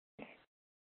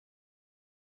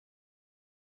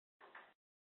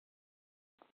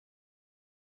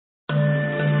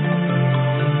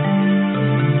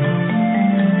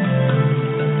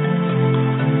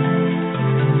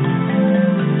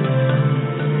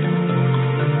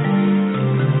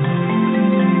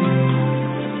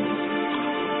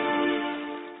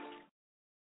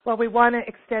Well, we want to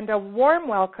extend a warm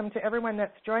welcome to everyone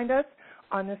that's joined us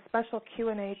on this special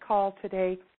Q&A call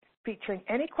today featuring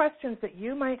any questions that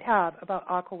you might have about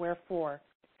Aquaware 4.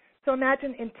 So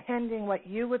imagine intending what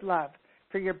you would love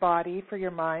for your body, for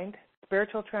your mind,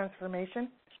 spiritual transformation,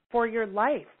 for your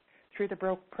life through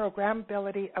the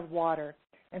programmability of water,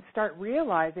 and start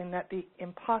realizing that the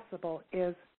impossible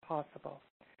is possible.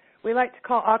 We like to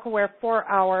call Aquaware 4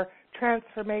 our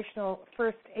transformational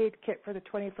first aid kit for the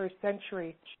 21st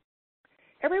century.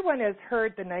 Everyone has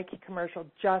heard the Nike commercial,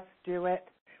 just do it.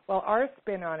 Well, our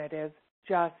spin on it is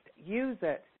just use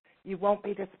it. You won't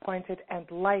be disappointed, and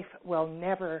life will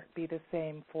never be the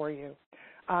same for you.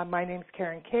 My name's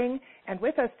Karen King, and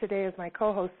with us today is my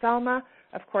co-host Selma,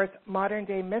 of course,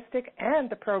 modern-day mystic and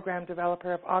the program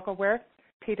developer of Aquaware,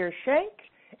 Peter Schenk,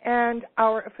 and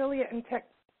our affiliate and tech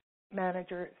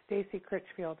manager, Stacy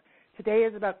Critchfield. Today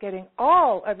is about getting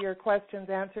all of your questions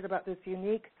answered about this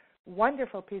unique,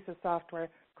 wonderful piece of software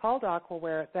called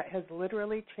Aquaware that has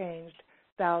literally changed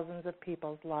thousands of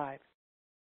people's lives.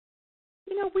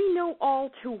 You know, we know all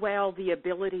too well the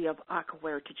ability of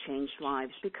Aquaware to change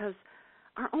lives because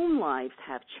our own lives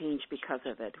have changed because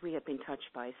of it. We have been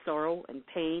touched by sorrow and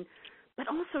pain, but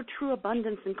also true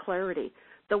abundance and clarity.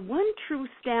 The one true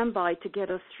standby to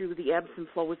get us through the ebbs and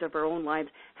flows of our own lives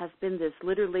has been this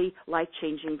literally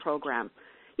life-changing program.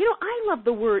 You know, I love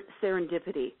the word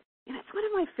serendipity, and it's one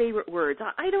of my favorite words.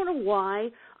 I don't know why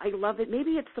I love it.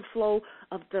 Maybe it's the flow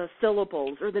of the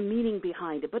syllables or the meaning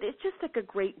behind it, but it's just like a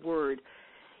great word.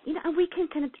 You know, and we can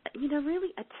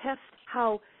really attest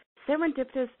how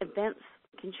serendipitous events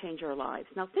can change our lives.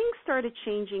 Now, things started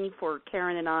changing for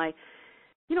Karen and I,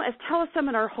 you know, as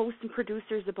teleseminar hosts and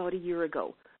producers about a year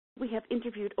ago. We have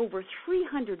interviewed over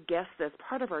 300 guests as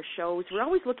part of our shows. We're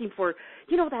always looking for,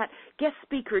 you know, that guest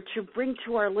speaker to bring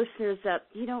to our listeners that,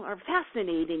 you know, are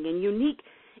fascinating and unique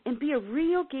and be a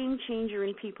real game changer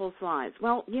in people's lives.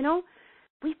 Well, you know,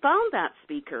 we found that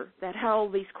speaker that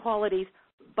held these qualities,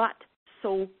 but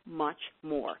so much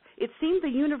more. It seemed the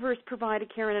universe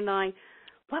provided Karen and I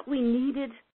what we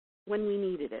needed when we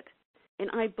needed it. And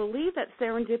I believe that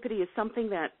serendipity is something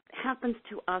that happens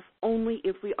to us only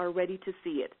if we are ready to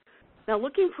see it. Now,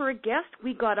 looking for a guest,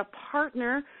 we got a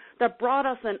partner that brought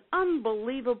us an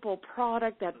unbelievable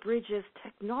product that bridges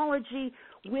technology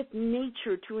with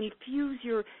nature to infuse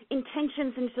your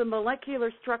intentions into the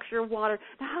molecular structure of water.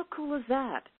 Now, how cool is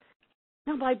that?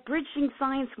 Now, by bridging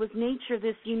science with nature,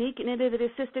 this unique and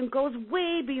innovative system goes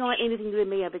way beyond anything they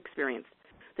may have experienced.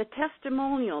 The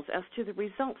testimonials as to the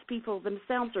results people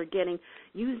themselves are getting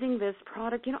using this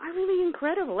product, you know, are really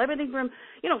incredible. Everything from,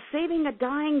 you know, saving a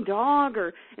dying dog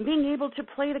or being able to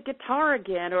play the guitar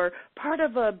again or part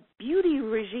of a beauty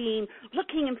regime,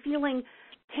 looking and feeling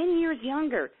 10 years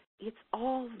younger. It's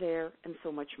all there and so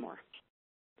much more.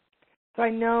 So I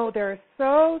know there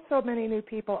are so many new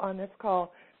people on this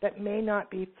call that may not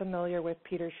be familiar with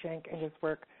Peter Schenk and his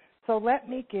work. So let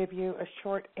me give you a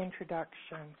short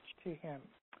introduction to him.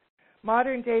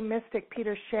 Modern-day mystic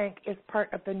Peter Schenk is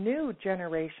part of the new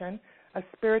generation of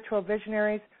spiritual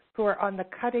visionaries who are on the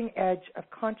cutting edge of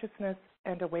consciousness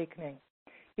and awakening.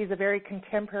 He's a very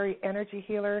contemporary energy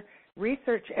healer,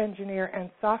 research engineer, and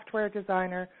software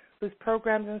designer whose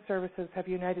programs and services have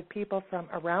united people from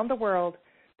around the world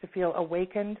to feel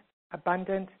awakened,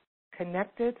 abundant,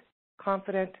 connected,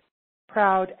 confident,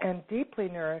 proud, and deeply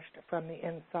nourished from the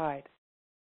inside.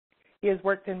 He has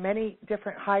worked in many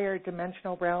different higher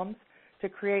dimensional realms to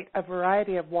create a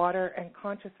variety of water and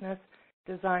consciousness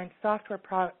designed software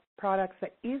products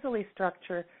that easily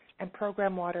structure and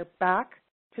program water back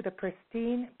to the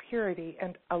pristine purity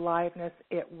and aliveness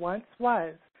it once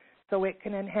was, so it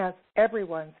can enhance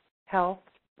everyone's health,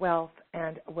 wealth,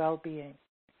 and well-being.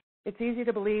 It's easy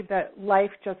to believe that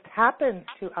life just happens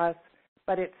to us,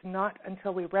 but it's not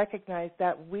until we recognize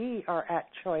that we are at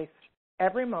choice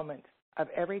every moment of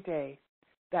every day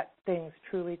that things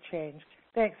truly change.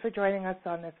 Thanks for joining us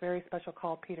on this very special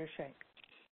call, Peter Schenk.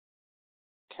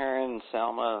 Karen,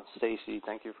 Selma, Stacy,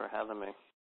 thank you for having me.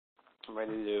 I'm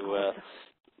ready to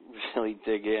really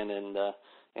dig in and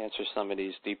answer some of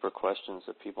these deeper questions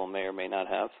that people may or may not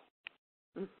have.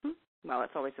 Mm-hmm. Well,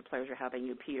 it's always a pleasure having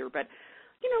you, Peter. But,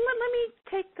 you know, let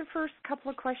me take the first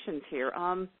couple of questions here.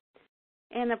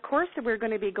 And, of course, we're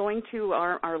going to be going to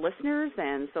our listeners.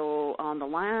 And so on the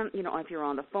line, you know, if you're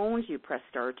on the phones, you press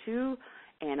 *2.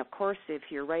 And, of course, if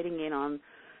you're writing in on,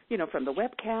 you know, from the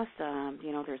webcast,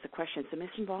 you know, there's a question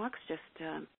submission box. Just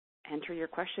enter your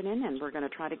question in, and we're going to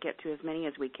try to get to as many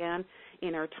as we can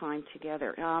in our time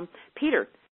together. Peter,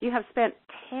 you have spent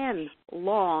 10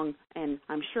 long and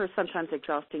I'm sure sometimes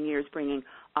exhausting years bringing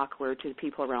Aquaware to the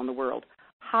people around the world.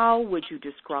 how would you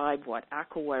describe what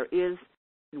Aquaware is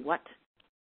and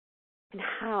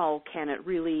how can it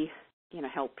really,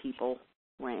 help people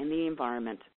in the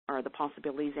environment? Are the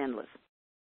possibilities endless?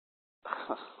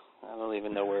 I don't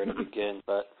even know where to begin,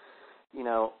 but,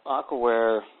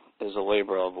 Aquaware is a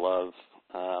labor of love.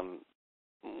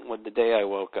 The day I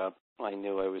woke up, I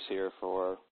knew I was here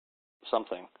for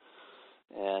something.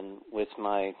 And with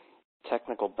my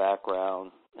technical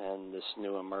background and this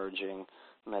new emerging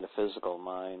metaphysical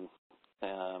mind,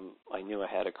 I knew I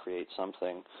had to create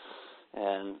something.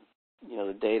 And,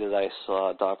 the day that I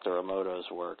saw Dr. Emoto's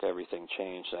work, everything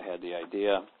changed. I had the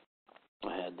idea.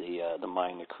 I had the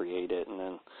mind to create it. And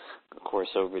then, of course,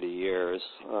 over the years,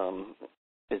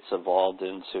 it's evolved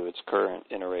into its current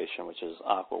iteration, which is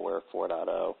Aquaware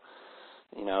 4.0.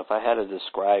 If I had to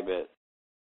describe it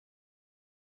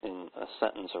in a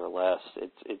sentence or less,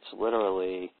 it's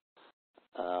literally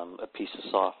a piece of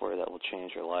software that will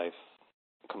change your life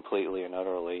completely and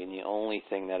utterly. And the only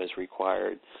thing that is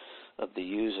required of the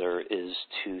user is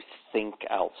to think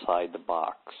outside the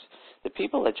box. The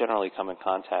people that generally come in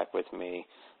contact with me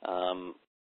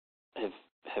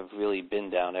have really been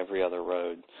down every other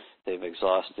road. They've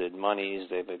exhausted monies,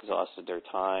 they've exhausted their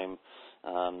time,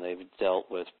 they've dealt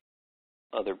with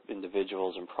other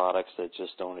individuals and products that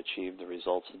just don't achieve the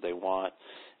results that they want.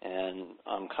 And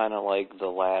I'm kind of like the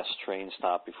last train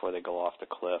stop before they go off the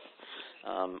cliff.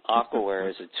 Aquaware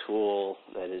is a tool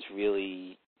that is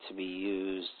really to be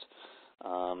used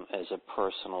as a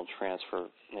personal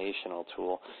transformational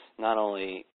tool, not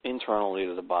only internally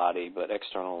to the body, but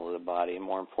external to the body, and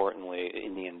more importantly,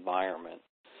 in the environment.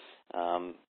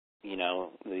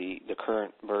 The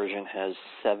current version has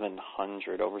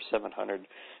over 700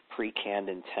 pre-canned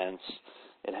intents.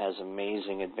 It has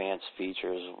amazing advanced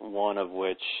features, one of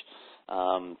which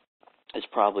is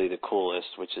probably the coolest,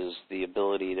 which is the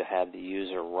ability to have the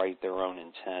user write their own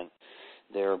intent,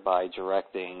 thereby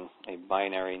directing a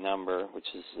binary number, which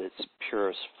is its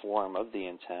purest form of the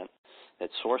intent, that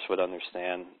Source would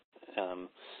understand,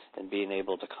 and being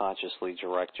able to consciously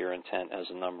direct your intent as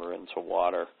a number into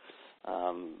water.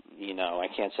 I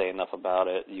can't say enough about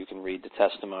it. You can read the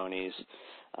testimonies.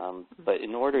 But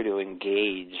in order to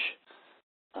engage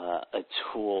a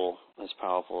tool as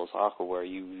powerful as Aquaware,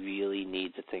 you really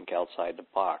need to think outside the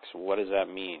box. What does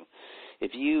that mean?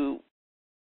 If you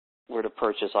were to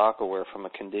purchase Aquaware from a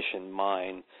conditioned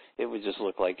mind, it would just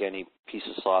look like any piece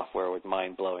of software with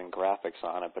mind-blowing graphics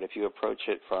on it. But if you approach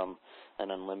it from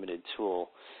an unlimited tool,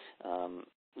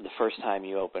 the first time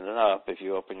you open it up, if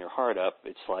you open your heart up,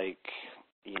 it's like,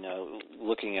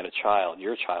 looking at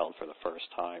your child for the first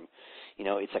time.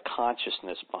 It's a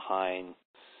consciousness behind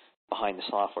the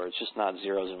software. It's just not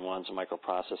zeros and ones, a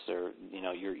microprocessor.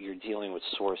 You're dealing with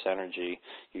source energy,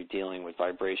 you're dealing with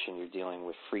vibration, you're dealing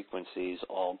with frequencies,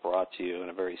 all brought to you in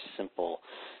a very simple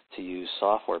to use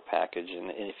software package.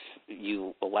 And if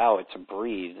you allow it to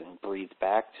breathe and breathe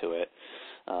back to it,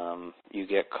 you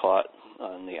get caught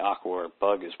on the Aquaware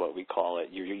bug, is what we call it.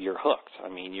 You're hooked.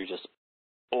 You're just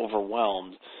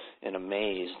overwhelmed and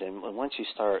amazed. And once you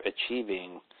start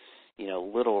achieving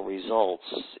little results,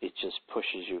 it just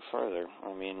pushes you further.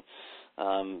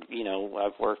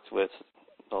 I've worked with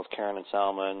both Karen and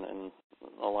Salma and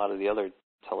a lot of the other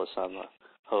Telesum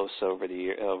hosts over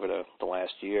the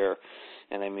last year.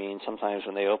 And sometimes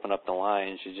when they open up the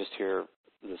lines, you just hear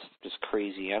this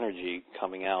crazy energy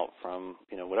coming out from,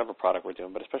 whatever product we're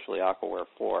doing, but especially Aquaware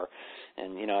 4.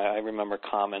 And, I remember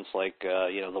comments like,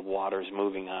 the water's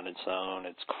moving on its own,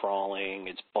 it's crawling,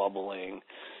 it's bubbling.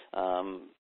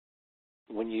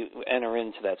 When you enter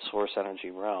into that source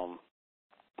energy realm,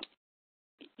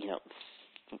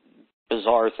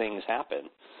 bizarre things happen.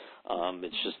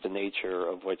 It's just the nature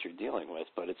of what you're dealing with,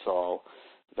 but it's all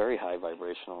very high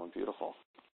vibrational and beautiful.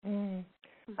 Mm.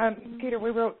 Peter,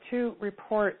 we wrote 2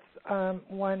 reports,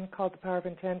 one called The Power of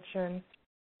Intention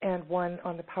and one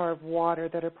on the power of water,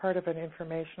 that are part of an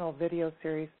informational video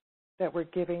series that we're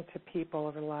giving to people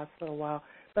over the last little while.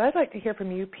 But I'd like to hear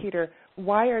from you, Peter.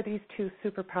 Why are these 2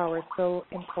 superpowers so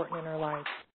important in our lives?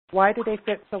 Why do they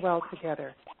fit so well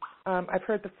together? I've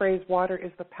heard the phrase, water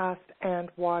is the past and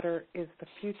water is the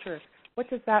future. What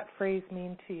does that phrase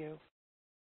mean to you?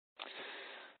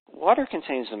 Water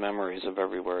contains the memories of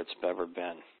everywhere it's ever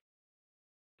been.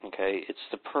 Okay? It's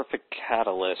the perfect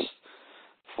catalyst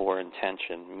for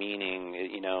intention, meaning,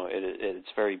 at its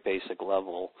very basic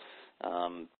level,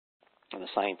 on a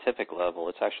scientific level,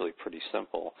 it's actually pretty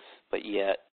simple. But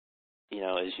yet,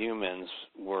 as humans,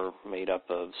 we're made up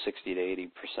of 60 to 80%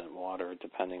 water,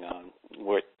 depending on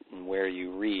what and where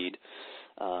you read.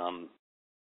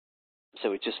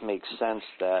 So it just makes sense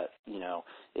that,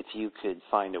 if you could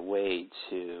find a way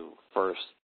to first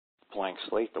blank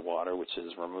slate the water, which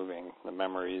is removing the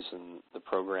memories and the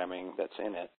programming that's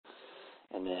in it,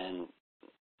 and then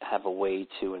have a way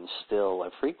to instill a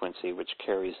frequency which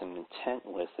carries an intent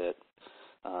with it.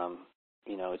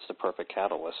 It's the perfect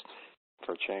catalyst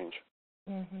for change.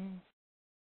 Mm-hmm.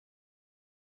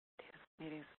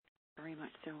 It is very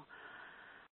much so.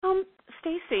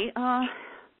 Stacy,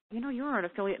 you're an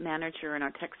affiliate manager and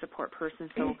our tech support person,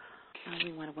 so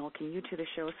we want to welcome you to the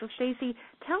show. So, Stacy,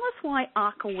 tell us why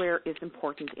Aquaware is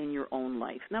important in your own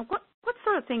life. Now, what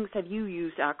sort of things have you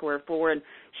used Aquaware for, and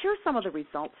share some of the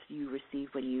results you receive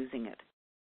when using it.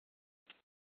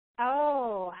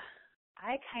 Oh,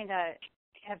 I kind of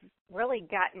have really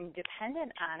gotten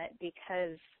dependent on it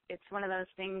because it's one of those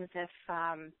things if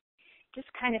just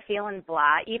kind of feeling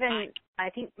blah. Even I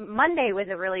think Monday was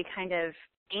a really kind of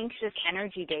anxious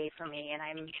energy day for me, and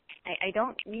I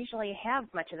don't usually have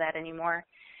much of that anymore.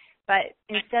 But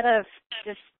instead of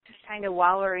just kind of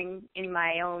wallowing in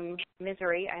my own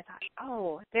misery, I thought,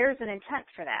 oh, there's an intent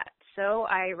for that. So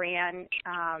I ran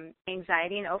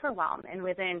anxiety and overwhelm, and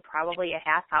within probably a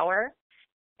half hour,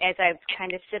 as I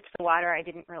kind of sipped the water, I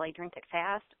didn't really drink it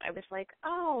fast. I was like,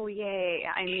 oh, yay,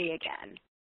 I'm me again.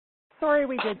 Sorry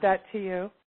we did that to you.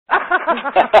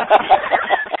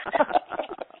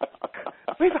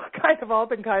 We've kind of all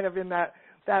been kind of in that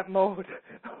mode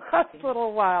the last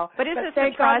little while. But is it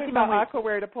thank God surprising we've got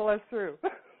Aquaware to pull us through.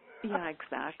 Yeah,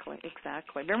 exactly.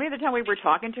 Remember the time we were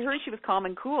talking to her, she was calm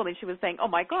and cool, and she was saying, oh,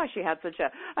 my gosh, she had such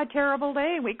a terrible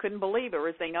day, and we couldn't believe it. We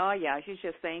were saying, oh, yeah, she's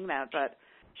just saying that, but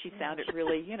she sounded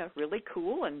really, really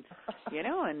cool, and,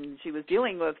 and she was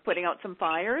dealing with putting out some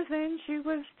fires, and she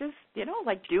was just,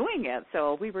 like doing it.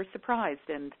 So we were surprised,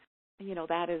 and,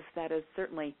 that is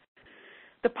certainly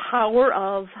the power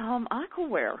of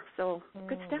Aquaware. So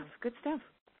good stuff.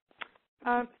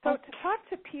 So to talk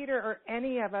to Peter or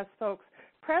any of us folks,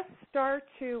 press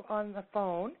 *2 on the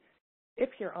phone if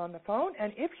you're on the phone,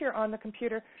 and if you're on the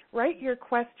computer, write your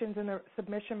questions in the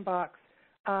submission box.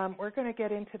 We're going to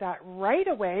get into that right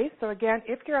away. So again,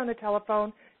 if you're on the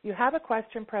telephone, you have a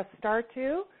question, press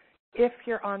 *2. If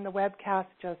you're on the webcast,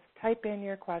 just type in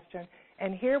your question.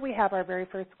 And here we have our very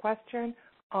first question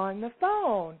on the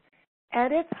phone.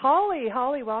 And it's Holly.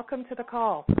 Holly, welcome to the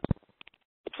call.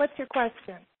 What's your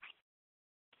question?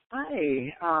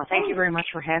 Hi. Thank you very much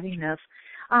for having this.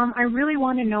 I really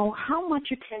want to know, how much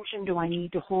attention do I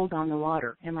need to hold on the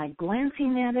water? Am I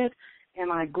glancing at it? Am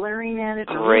I glaring at it?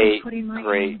 Great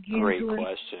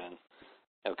question.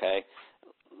 Okay.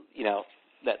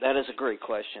 That is a great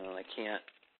question, and I can't,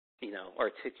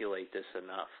 articulate this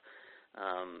enough.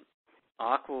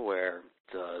 Aquaware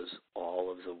does all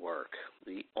of the work.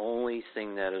 The only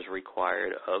thing that is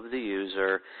required of the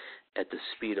user at the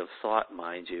speed of thought,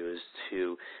 mind you, is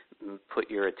to put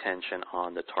your attention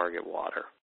on the target water.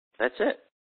 That's it.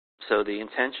 So the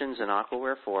intentions in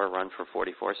Aquaware 4 run for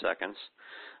 44 seconds.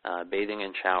 Bathing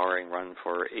and showering run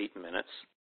for 8 minutes.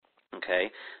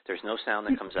 Okay? There's no sound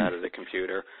that comes out of the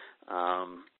computer.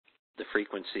 The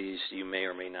frequencies you may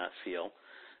or may not feel.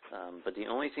 But the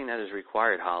only thing that is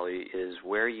required, Holly, is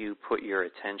where you put your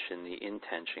attention, the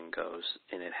intention goes,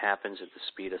 and it happens at the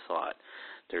speed of thought.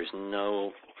 There's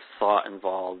no thought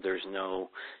involved. There's no,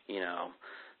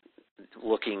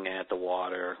 looking at the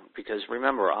water. Because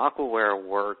remember, Aquaware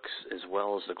works as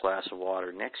well as the glass of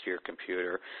water next to your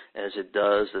computer as it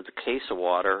does at the case of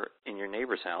water in your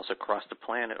neighbor's house across the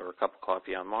planet or a cup of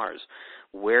coffee on Mars.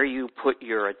 Where you put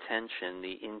your attention,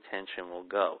 the intention will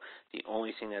go. The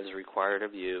only thing that is required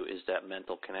of you is that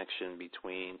mental connection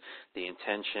between the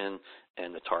intention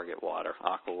and the target water.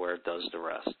 Aquaware does the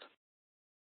rest.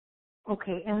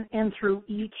 Okay, and through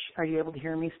each, are you able to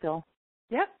hear me still?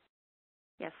 Yep.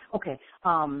 Yes. Okay.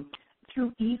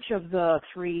 Through each of the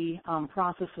three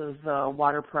processes, the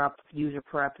water prep, user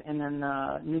prep, and then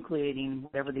the nucleating,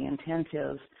 whatever the intent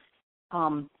is,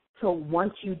 so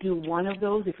once you do one of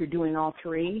those, if you're doing all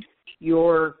three,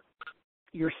 you're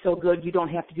still good. You don't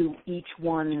have to do each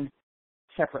one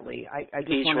separately. I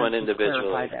just each want one to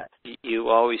individually. clarify that. You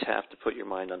always have to put your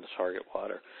mind on the target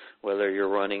water, whether you're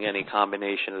running any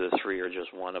combination of the three or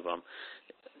just one of them.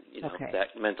 Okay.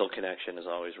 That mental connection is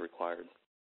always required.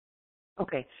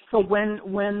 Okay. So when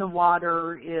the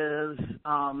water is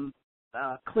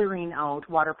clearing out,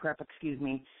 water prep,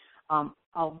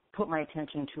 I'll put my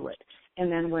attention to it.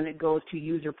 And then when it goes to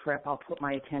user prep, I'll put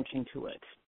my attention to it.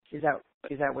 Is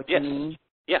that what you mean?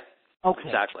 Yeah. Okay.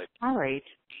 Exactly. All right.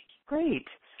 Great.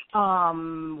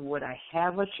 Would I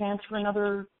have a chance for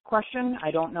another question?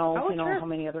 I don't know. Sure. How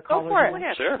many other callers. Go for it.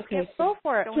 Have. Sure. Okay. Yes, go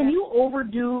for it. Can you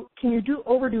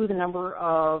overdo the number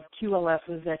of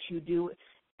QLSs that you do?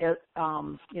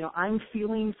 I'm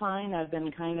feeling fine. I've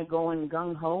been kind of going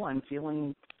gung-ho. I'm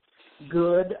feeling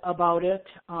good about it.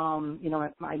 I'm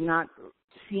not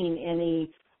seeing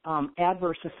any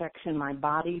adverse effects in my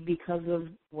body because of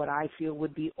what I feel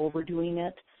would be overdoing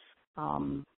it.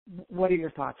 What are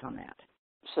your thoughts on that?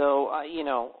 So,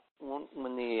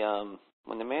 when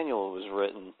the manual was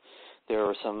written, there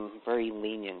were some very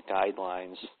lenient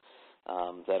guidelines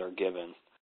that are given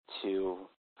to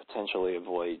potentially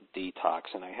avoid detox,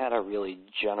 and I had to really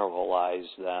generalize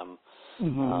them.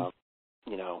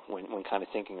 When kind of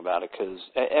thinking about it, because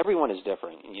everyone is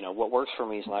different. What works for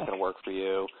me is not going to work for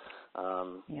you.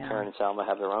 Karen and Salma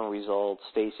have their own results.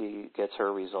 Stacy gets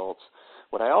her results.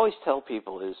 What I always tell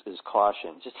people is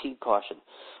caution. Just heed caution.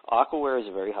 Aquaware is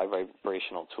a very high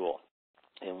vibrational tool.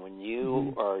 And when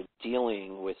you are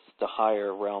dealing with the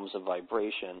higher realms of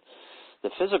vibration, the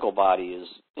physical body is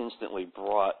instantly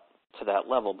brought to that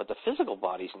level, but the physical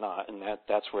body's not, and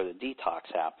that's where the detox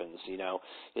happens.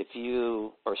 If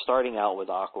you are starting out with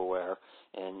Aquaware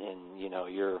and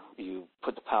you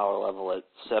put the power level at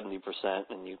 70%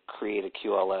 and you create a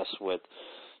QLS with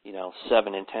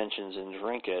 7 intentions and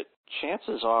drink it,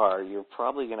 chances are you're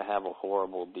probably going to have a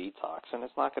horrible detox, and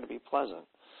it's not going to be pleasant.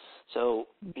 So,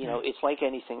 it's like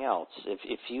anything else.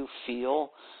 If you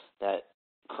feel that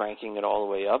cranking it all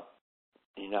the way up,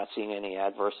 you're not seeing any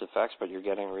adverse effects, but you're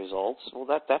getting results, well,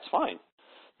 that's fine.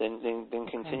 Then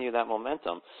continue that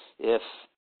momentum. If,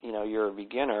 you're a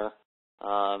beginner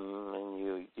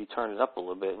and you turn it up a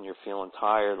little bit and you're feeling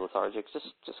tired, lethargic,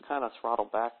 just kind of throttle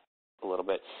back a little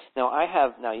bit. Now,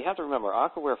 you have to remember,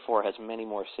 Aquaware 4 has many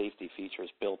more safety features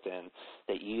built in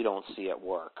that you don't see at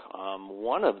work.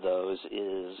 One of those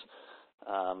is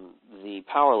the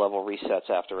power level resets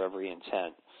after every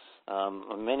intent.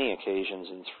 On many occasions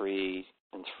in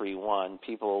 3.1,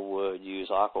 people would use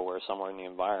Aquaware somewhere in the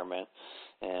environment,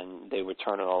 and they would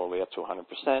turn it all the way up to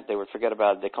 100%. They would forget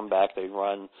about it. They'd come back. They'd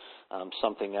run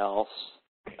something else,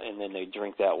 and then they'd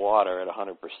drink that water at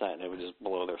 100%, and it would just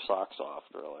blow their socks off.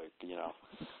 They're like,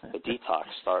 the detox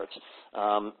starts.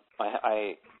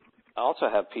 I also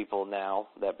have people now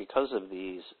that because of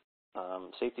these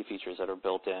safety features that are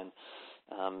built in,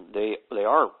 they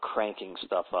are cranking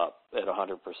stuff up at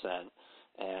 100%,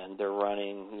 and they're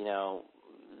running,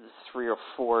 3 or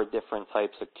 4 different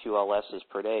types of QLSs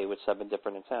per day with 7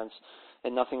 different intents,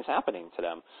 and nothing's happening to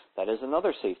them. That is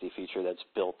another safety feature that's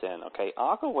built in, okay?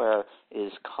 Aquaware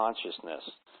is consciousness,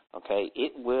 okay?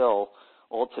 It will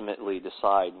ultimately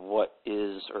decide what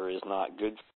is or is not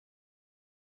good.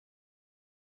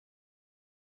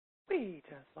 We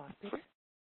just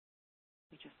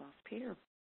lost Peter.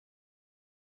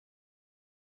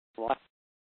 What?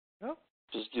 Oh.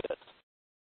 Just do it.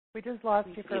 We just lost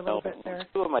you for a little bit there.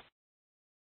 Two of my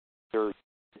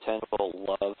potential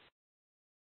love.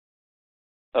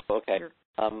 Oh, okay.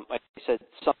 I said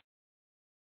some.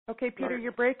 Okay, Peter,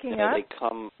 you're breaking up. They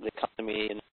come to me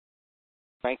and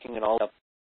cranking it all up.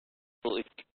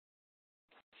 Absolutely.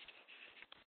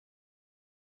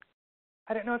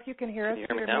 I don't know if you can hear us,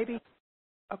 Peter. Maybe.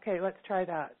 Okay, let's try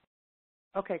that.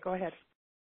 Okay, go ahead.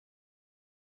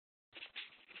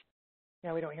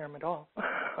 Yeah, we don't hear him at all.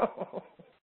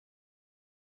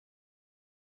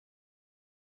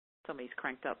 Somebody's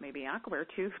cranked up maybe Aquaware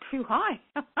too high.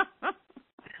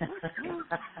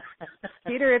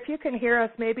 Peter, if you can hear us,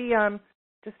 maybe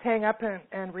just hang up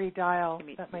and redial.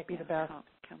 That might be the best.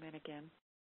 Come in again.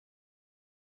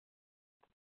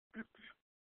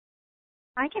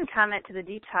 I can comment to the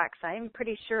detox. I'm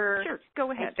pretty sure. Sure,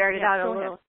 go ahead. I started out a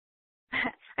little.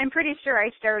 I'm pretty sure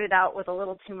I started out with a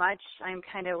little too much. I'm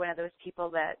kind of one of those people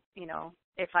that,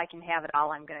 if I can have it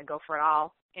all, I'm going to go for it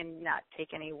all and not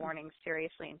take any warnings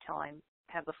seriously until I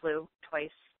have the flu twice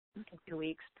in 2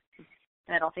 weeks.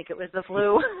 And I don't think it was the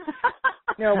flu.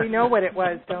 No, we know what it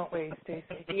was, don't we,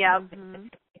 Stacey? Yep.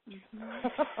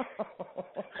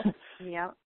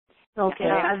 Yep. Okay,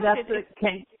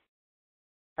 okay.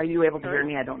 Are you able to hear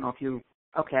me? I don't know if you.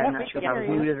 Okay, I'm not sure if I was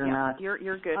muted or not. You're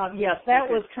good. Yes, that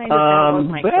was kind of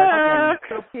my question.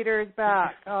 So Peter's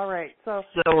back. All right. So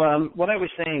what I was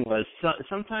saying was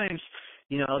sometimes,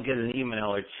 I'll get an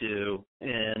email or two,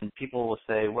 and people will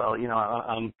say, well,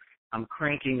 I'm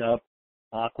cranking up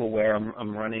Aquaware.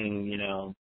 I'm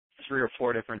running, 3 or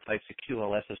 4 different types of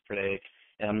QLSs per day,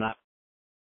 and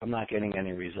I'm not getting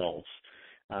any results.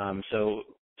 So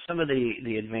some of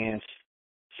the advanced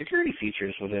security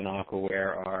features within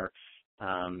Aquaware are,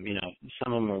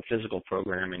 some of them are physical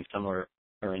programming, some are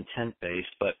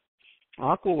intent-based, but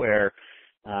Aquaware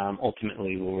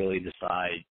ultimately will really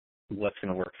decide what's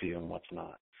going to work for you and what's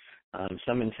not.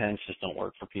 Some intents just don't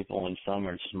work for people, and some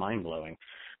are just mind-blowing.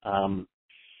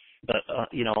 But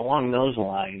along those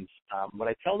lines, what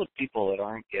I tell the people that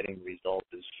aren't getting results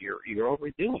is you're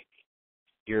overdoing it.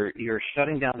 You're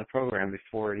shutting down the program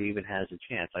before it even has a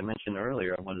chance. I mentioned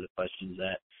earlier on one of the questions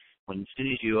that as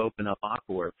soon as you open up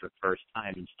Aquaware for the first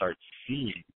time and start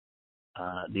seeing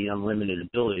the unlimited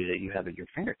ability that you have at your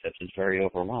fingertips, it's very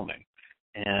overwhelming,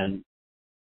 and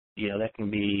that can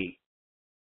be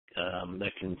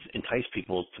that can entice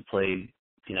people to play.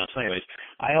 So anyways,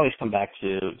 I always come back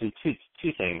to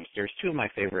two things. There's two of my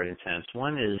favorite intents.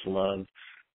 One is love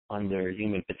under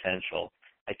human potential.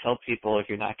 I tell people if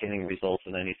you're not getting results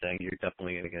in anything, you're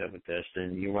definitely going to get it with this.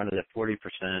 And you run it at 40%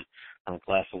 on a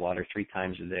glass of water 3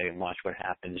 times a day and watch what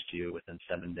happens to you within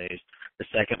 7 days. The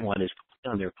second one is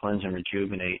under Cleanse and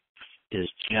Rejuvenate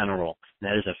is general. And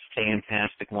that is a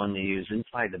fantastic one to use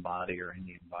inside the body or in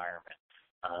the environment.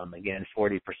 Again,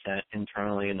 40%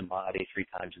 internally in the body 3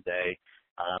 times a day.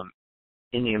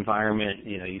 In the environment,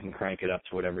 you can crank it up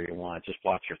to whatever you want. Just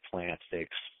watch your plants. They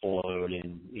explode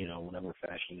in, whatever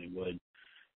fashion they would.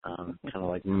 Kind of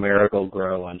like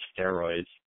Miracle-Gro on steroids.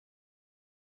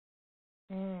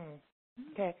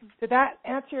 Okay. Did that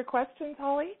answer your questions,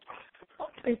 Holly?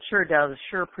 It sure does.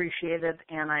 Sure appreciate it.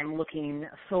 And I'm looking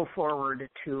so forward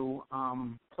to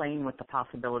playing with the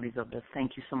possibilities of this.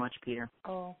 Thank you so much, Peter.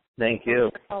 Oh, thank you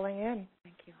for calling in.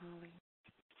 Thank you, Holly.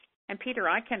 And Peter,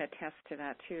 I can attest to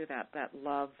that too. That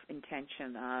love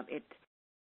intention. I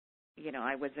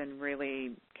was in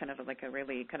really kind of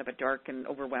a dark and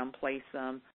overwhelmed place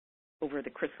over the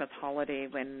Christmas holiday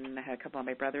when I had a couple of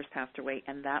my brothers passed away,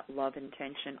 and that love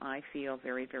intention I feel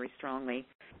very, very strongly,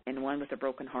 and one with a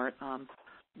broken heart,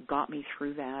 got me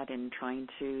through that and trying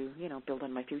to, build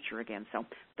on my future again. So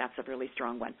that's a really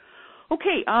strong one.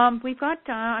 Okay, we've got,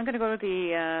 I'm going to go to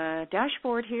the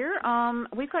dashboard here.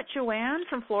 We've got Joanne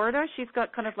from Florida. She's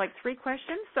got kind of like 3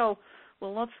 questions, so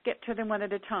let's get to them one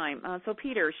at a time. So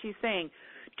Peter, she's saying,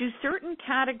 do certain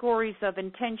categories of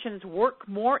intentions work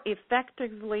more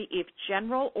effectively if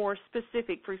general or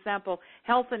specific? For example,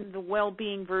 health and the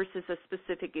well-being versus a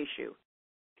specific issue.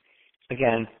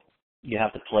 Again, you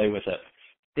have to play with it.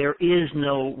 There is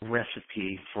no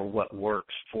recipe for what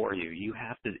works for you. You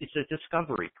have to, it's a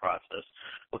discovery process.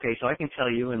 Okay, so I can tell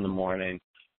you in the morning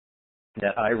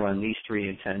that I run these 3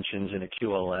 intentions in a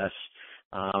QLS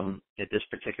at this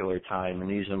particular time, and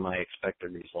these are my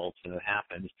expected results, and it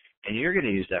happens. And you're going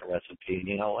to use that recipe, and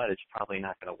you know what? It's probably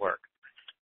not going to work.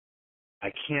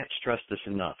 I can't stress this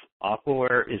enough.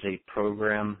 Aquaware is a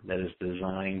program that is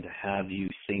designed to have you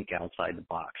think outside the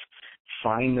box.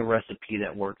 Find the recipe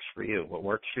that works for you. What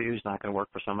works for you is not going to work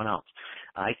for someone else.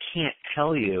 I can't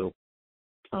tell you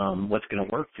what's going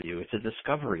to work for you. It's a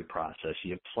discovery process.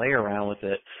 You play around with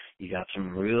it. You got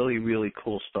some really, really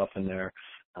cool stuff in there.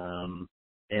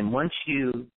 And once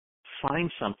you find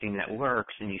something that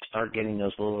works and you start getting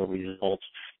those little results,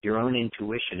 your own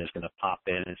intuition is going to pop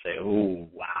in and say, oh,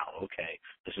 wow, okay,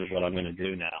 this is what I'm going to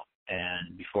do now.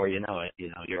 And before you know it,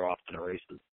 you're off to the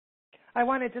races. I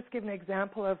want to just give an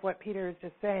example of what Peter is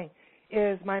just saying,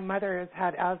 is my mother has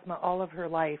had asthma all of her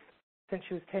life since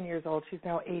she was 10 years old. She's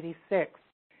now 86.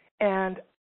 And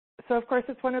so, of course,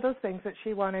 it's one of those things that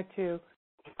she wanted to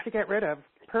get rid of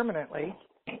permanently.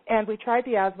 And we tried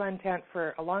the asthma intent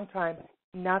for a long time.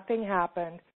 Nothing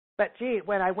happened. But,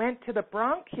 when I went to the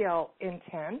bronchial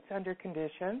intent under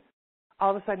conditions,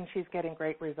 all of a sudden she's getting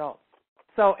great results.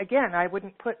 So, again, I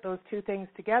wouldn't put those 2 things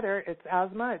together. It's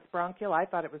asthma, it's bronchial. I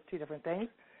thought it was 2 different things.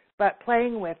 But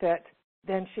playing with it,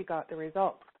 then she got the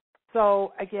results.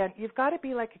 So, again, you've got to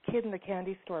be like a kid in the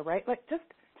candy store, right? Like, just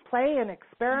play and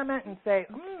experiment and say,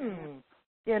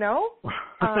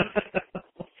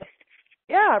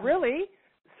 yeah, really.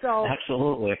 So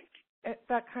absolutely.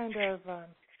 That kind of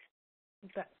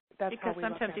that's because how we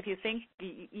sometimes if you think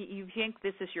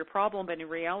this is your problem, but in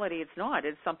reality it's not.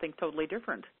 It's something totally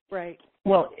different. Right.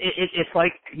 Well, it's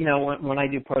like when I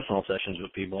do personal sessions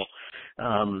with people,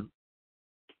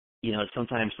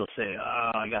 sometimes they'll say,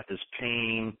 "Oh, I got this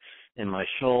pain in my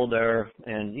shoulder,"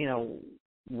 and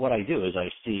what I do is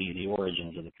I see the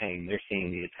origins of the pain. They're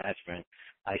seeing the attachment.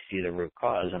 I see the root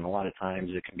cause, and a lot of times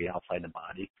it can be outside the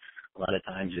body. A lot of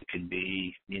times it could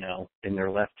be, in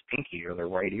their left pinky or their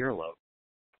right earlobe.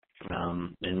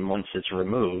 And once it's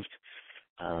removed,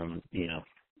 your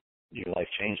life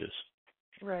changes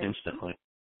instantly.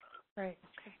 Right.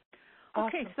 Okay.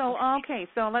 Awesome. Okay,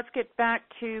 so let's get back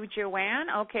to Joanne.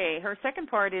 Okay, her second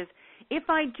part is, if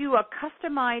I do a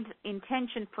customized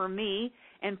intention for me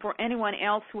and for anyone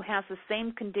else who has the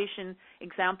same condition,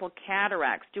 example,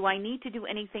 cataracts, do I need to do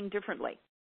anything differently?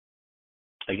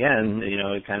 Again,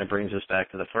 it kind of brings us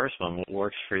back to the first one. What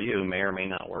works for you may or may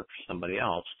not work for somebody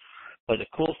else. But the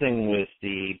cool thing with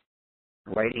the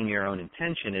writing your own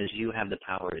intention is you have the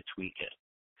power to tweak it.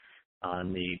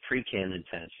 On the pre-canned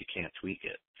intents, you can't tweak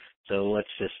it. So let's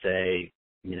just say,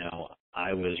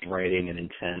 I was writing an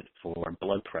intent for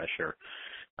blood pressure.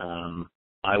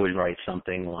 I would write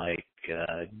something like,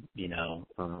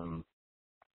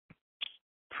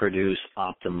 produce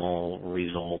optimal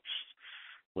results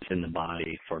within the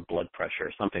body for blood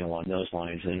pressure, something along those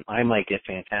lines. And I might get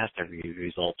fantastic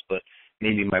results, but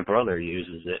maybe my brother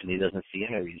uses it and he doesn't see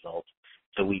any results.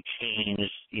 So we change,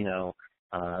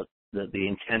 the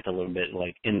intent a little bit,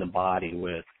 like in the body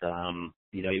with,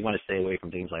 you want to stay away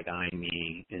from things like I,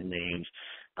 me, and names.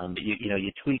 But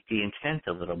you tweak the intent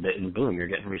a little bit, and boom, you're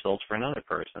getting results for another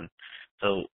person.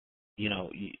 So,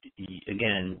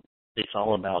 again, it's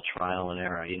all about trial and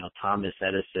error. Thomas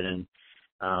Edison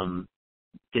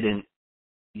didn't,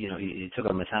 he took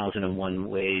him 1,001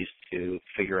 ways to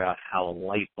figure out how a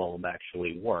light bulb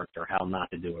actually worked or how not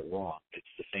to do it wrong. It's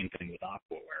the same thing with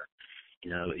Aquaware.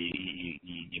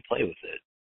 You play with it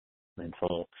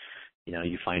until,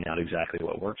 you find out exactly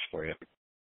what works for you.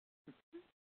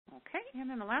 Okay, and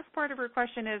then the last part of her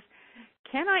question is,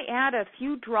 can I add a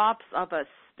few drops of a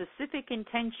specific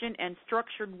intention and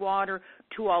structured water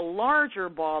to a larger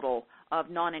bottle of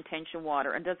non-intention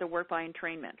water, and does it work by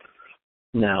entrainment?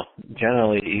 No,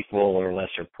 generally equal or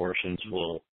lesser portions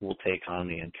will take on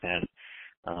the intent.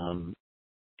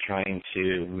 Trying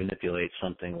to manipulate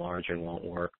something larger won't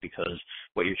work because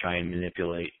what you're trying to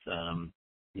manipulate,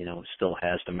 still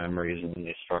has the memories and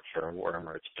the structure of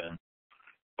wherever it's been.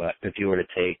 But if you were to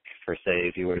take,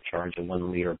 if you were to charge a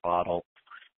 1 liter bottle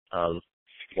of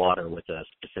water with a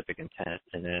specific intent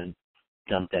and then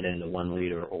dump that into 1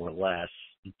 liter or less,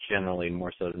 generally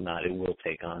more so than not, it will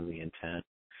take on the intent.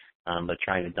 But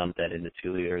trying to dump that into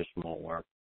 2 liters won't work.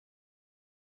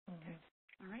 Okay.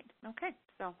 All right. Okay.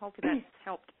 So hopefully that's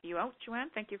helped you out, Joanne.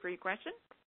 Thank you for your question.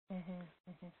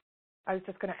 I was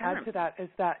just going to add to that is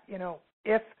that,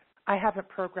 if I haven't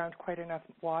programmed quite enough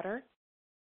water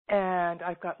and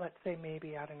I've got, let's say,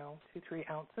 maybe, 2-3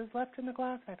 ounces left in the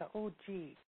glass, I thought, oh,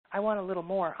 gee, I want a little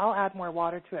more. I'll add more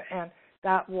water to it. And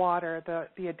that water,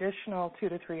 the additional 2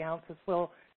 to 3 ounces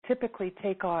will typically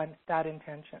take on that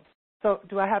intention. So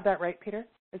do I have that right, Peter?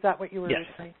 Is that what you were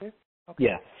referring to? Okay.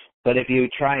 Yes. But if you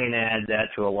try and add that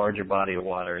to a larger body of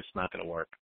water, it's not going to work.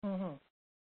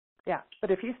 Yeah, but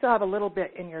if you still have a little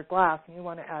bit in your glass and you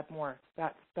want to add more,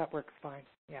 that works fine.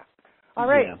 Yeah. All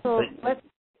right, let's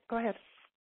go ahead.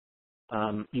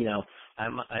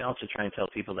 I also try and tell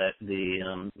people that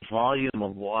the volume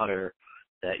of water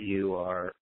that you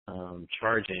are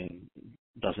charging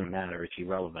doesn't matter. It's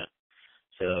irrelevant.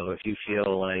 So if you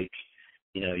feel like,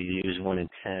 you use one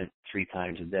intent 3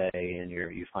 times a day and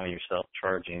you find yourself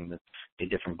charging a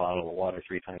different bottle of water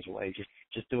 3 times a day,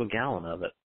 just do a gallon of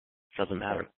it. It doesn't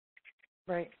matter.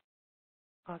 Right.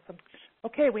 Awesome.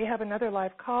 Okay, we have another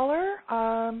live caller.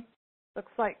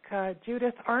 Looks like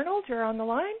Judith Arnold, you're on the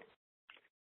line.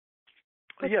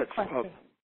 Yes.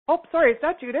 Sorry, is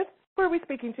that Judith? Who are we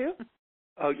speaking to?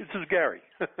 This is Gary.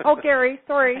 Oh, Gary,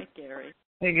 sorry. Hi, Gary.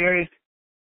 Hey, Gary.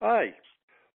 Hi.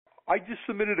 I just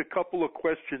submitted a couple of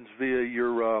questions via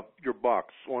your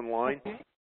box online. Okay.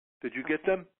 Did you get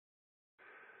them?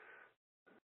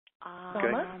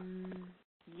 Okay.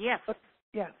 Yes.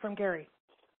 Yeah, from Gary.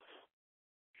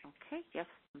 Okay, yes.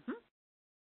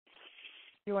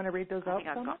 You want to read those out? I think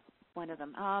I've got one of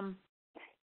them.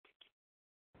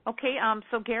 Okay,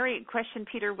 so Gary, question,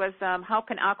 Peter, was how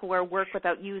can Aquaware work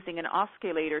without using an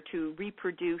oscillator to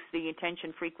reproduce the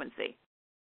intention frequency?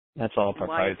 That's all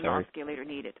proprietary. Why is an oscillator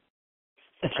needed?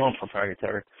 It's all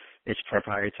proprietary. It's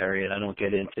proprietary, and I don't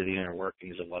get into the inner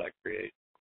workings of what I create.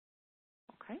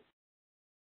 Okay.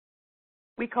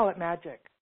 We call it magic.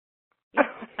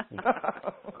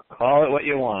 Call it what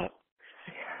you want.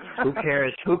 Who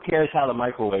cares? Who cares how the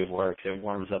microwave works? It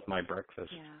warms up my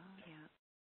breakfast. Yeah.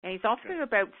 And he's also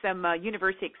about some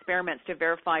university experiments to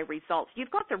verify results. You've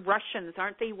got the Russians,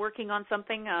 aren't they, working on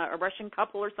something, a Russian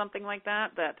couple or something like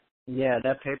that? Yeah,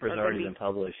 that paper's already been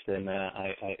published, and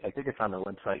I think it's on the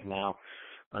website now.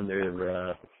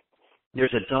 Under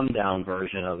there's a dumbed down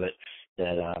version of it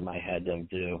that I had them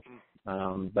do,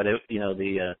 but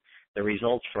the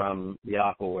results from the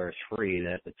Aquaware 3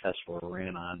 that the tests were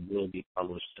ran on will be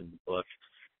published in the book,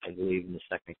 I believe, in the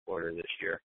second quarter this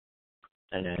year.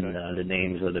 And then the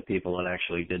names of the people that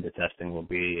actually did the testing will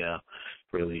be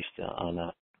released on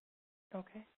that.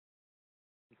 Okay.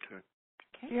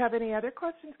 Do you have any other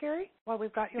questions, Gary? While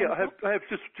we've got you. Yeah, I have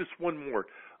just one more.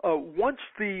 Once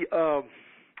the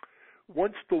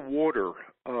water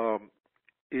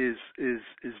is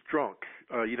drunk,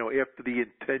 after the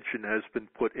intention has been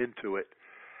put into it,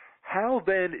 how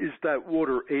then is that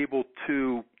water able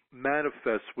to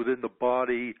manifest within the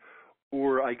body,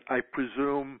 or I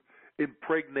presume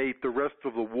impregnate the rest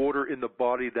of the water in the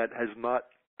body that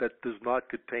does not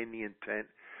contain the intent?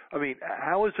 I mean,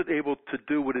 how is it able to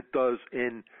do what it does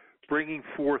in bringing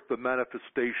forth the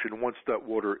manifestation once that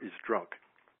water is drunk?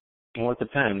 Well, it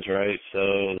depends, right? So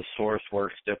the source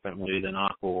works differently than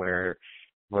Aquaware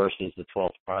versus the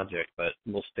 12th project, but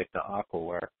we'll stick to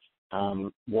Aquaware.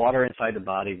 Water inside the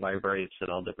body vibrates at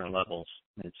all different levels.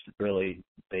 It's really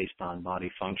based on body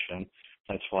function.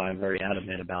 That's why I'm very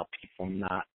adamant about people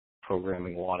not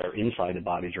programming water inside the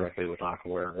body directly with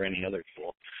Aquaware or any other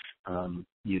tool.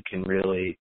 You can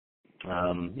really,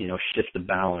 shift the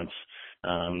balance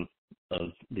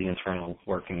of the internal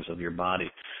workings of your body.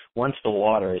 Once the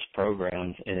water is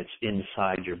programmed and it's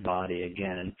inside your body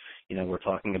again, we're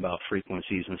talking about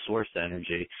frequencies and source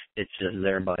energy. It's just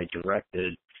thereby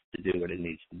directed to do what it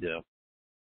needs to do.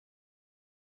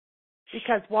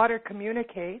 Because water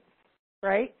communicates,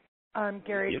 right?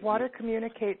 Gary, Yep. Water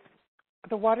communicates.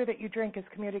 The water that you drink is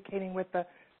communicating with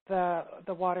the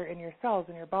water in your cells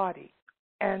in your body.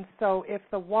 And so if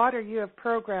the water you have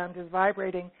programmed is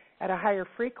vibrating at a higher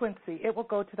frequency, it will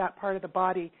go to that part of the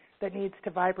body that needs to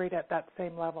vibrate at that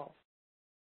same level.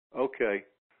 Okay.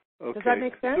 Does that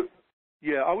make sense?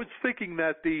 Yeah, I was thinking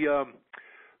that the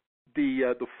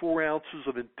 4 ounces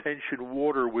of intention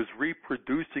water was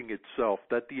reproducing itself,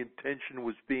 that the intention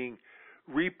was being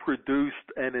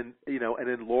reproduced and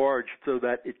enlarged so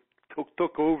that it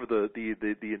took over the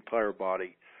entire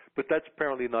body. But that's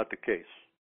apparently not the case.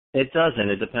 It doesn't.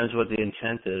 It depends what the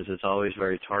intent is. It's always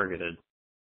very targeted.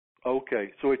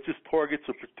 Okay, so it just targets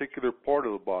a particular part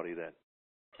of the body then?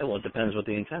 Well, it depends what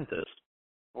the intent is.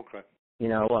 Okay.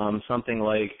 Something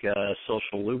like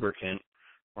social lubricant,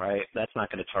 right? That's not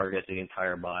going to target the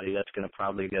entire body. That's going to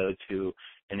probably go to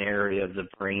an area of the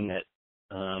brain that,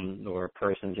 or a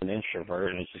person's an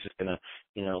introvert, and it's just going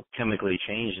to, chemically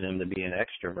change them to be an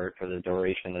extrovert for the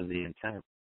duration of the intent,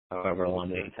 however long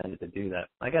they intended to do that.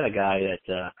 I got a guy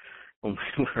that, when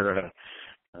we were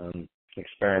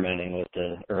experimenting with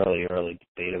the early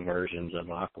beta versions of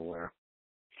Aquaware,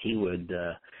 he would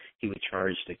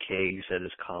charge the kegs at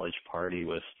his college party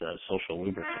with social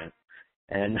lubricant,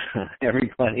 and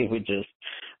everybody would just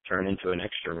turn into an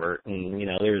extrovert. And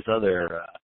there's other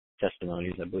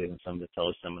testimonies, I believe, in some of the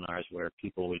teleseminars where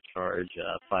people would charge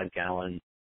 5-gallon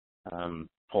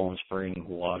Poland Spring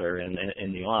water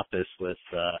in the office with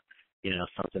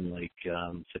something like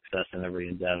success in every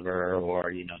endeavor,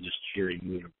 or just cheery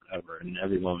mood or whatever, and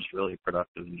everyone was really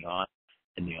productive in the office.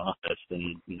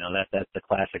 And that's a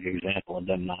classic example of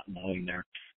them not knowing they're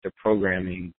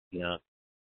programming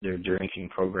their drinking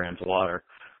programmed water.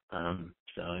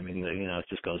 It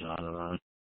just goes on and on.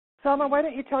 Selma, why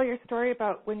don't you tell your story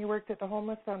about when you worked at the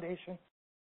Homeless Foundation?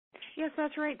 Yes,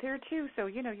 that's right, there too. So,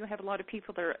 you have a lot of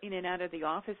people that are in and out of the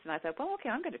office, and I thought, well, okay,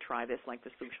 I'm going to try this, like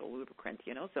the social lubricant,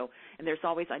 So, and there's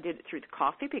always, I did it through the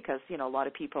coffee because, a lot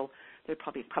of people, there are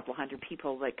probably a couple hundred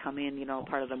people that come in,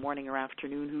 part of the morning or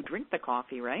afternoon who drink the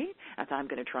coffee, right? I thought, I'm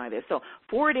going to try this. So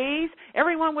 4 days,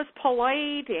 everyone was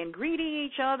polite and greeting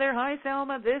each other. Hi,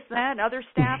 Selma, this, that, and other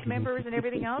staff members and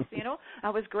everything else,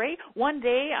 That was great. One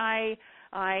day I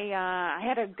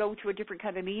had to go to a different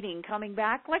kind of meeting. Coming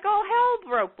back, like all hell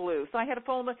broke loose. I had to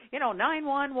phone,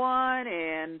 911,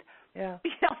 and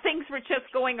things were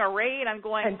just going array. And I'm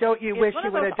going. And don't you wish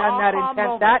you would have done that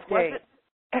intent that day?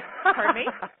 Pardon me?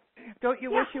 Don't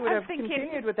you wish you would have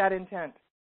continued with that intent?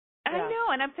 I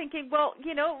know, and I'm thinking, well,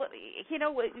 is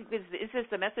this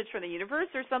a message from the universe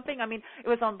or something? I mean, it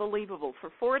was unbelievable. For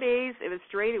 4 days, it was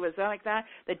straight. It was like that.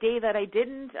 The day that I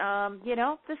didn't,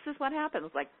 this is what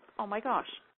happens. Like, oh my gosh.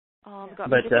 The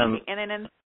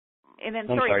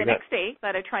next day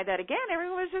that I tried that again,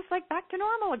 everyone was just like back to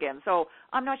normal again. So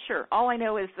I'm not sure. All I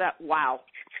know is that, wow.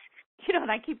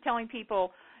 And I keep telling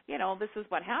people, this is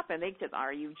what happened. They said,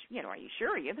 are you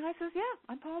sure? And I says, yeah,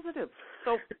 I'm positive.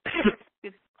 So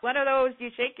it's one of those, you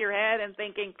shake your head and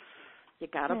thinking, you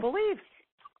got to believe.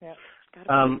 Yeah.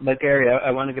 But Gary,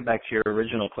 I want to get back to your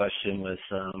original question with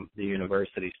the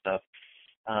university stuff.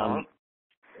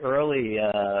 Early,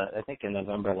 I think in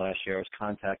November last year, I was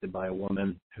contacted by a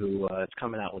woman who is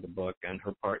coming out with a book, and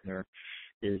her partner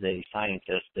is a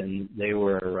scientist, and they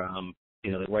were,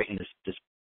 they're writing this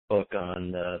book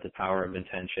on the power of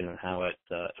intention and how it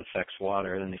affects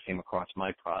water. And they came across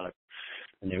my product,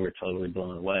 and they were totally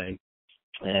blown away.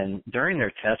 And during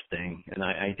their testing, and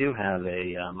I do have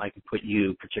I can put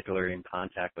you particularly in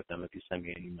contact with them if you send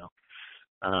me an email.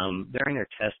 During their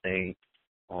testing,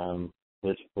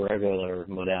 with regular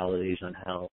modalities on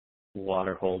how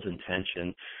water holds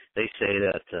intention, they say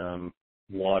that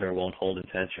water won't hold in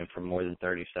tension for more than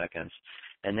 30 seconds.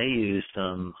 And they use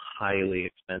some highly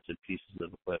expensive pieces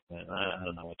of equipment. I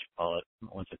don't know what you call it.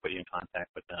 Once I put you in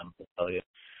contact with them, they'll tell you.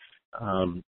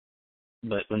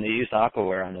 But when they used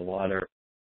Aquaware on the water,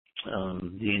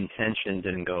 the intention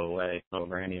didn't go away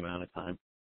over any amount of time.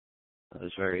 It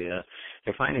was very,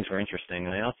 their findings were interesting.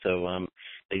 And I also,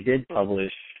 they did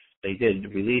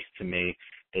release to me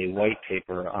a white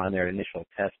paper on their initial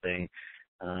testing,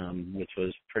 which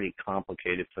was pretty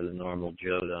complicated for the normal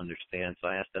Joe to understand. So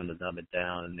I asked them to dumb it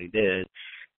down, and they did.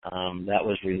 That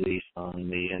was released on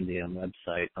the NDM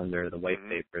website under the white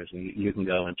papers, and you can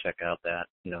go and check out that,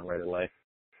 right away.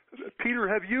 Peter,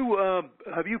 have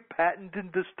you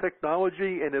patented this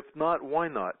technology, and if not, why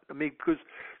not? I mean, because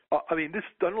I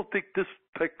don't think this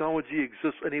technology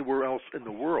exists anywhere else in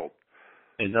the world.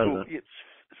 It doesn't.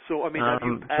 So have you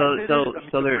patented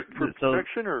it for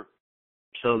protection, or?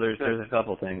 So there's a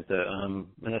couple things that, and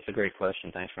that's a great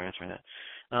question. Thanks for answering that.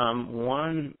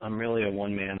 One, I'm really a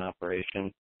one-man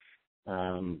operation.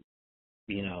 I'm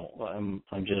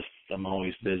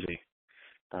always busy.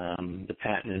 The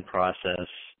patenting process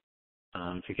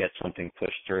to get something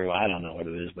pushed through, I don't know what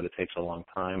it is, but it takes a long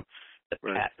time. The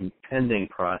patent pending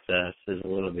process is a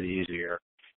little bit easier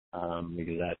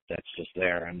because that's just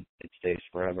there and it stays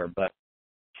forever. But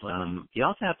you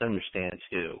also have to understand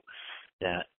too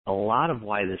that a lot of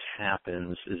why this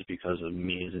happens is because of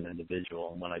me as an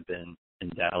individual and what I've been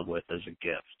endowed with as a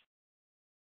gift.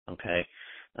 Okay.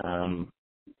 The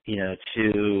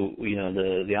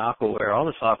Aquaware, all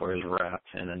the software is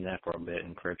wrapped in a necrobit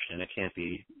encryption. It can't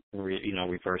be,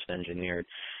 reverse engineered.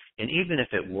 And even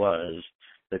if it was,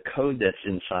 the code that's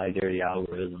inside there, the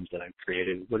algorithms that I've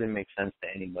created, wouldn't make sense to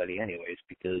anybody anyways,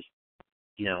 because,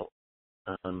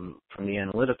 from the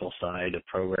analytical side of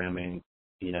programming,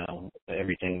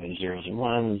 everything is zeros and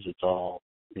ones, it's all,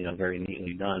 very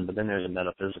neatly done. But then there's a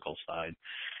metaphysical side.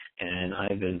 And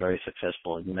I've been very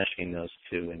successful in meshing those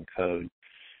two in code.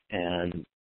 And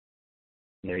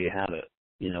there you have it.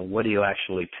 What are you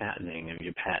actually patenting? Are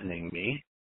you patenting me?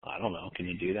 I don't know. Can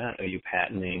you do that? Are you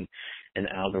patenting an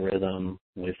algorithm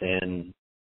within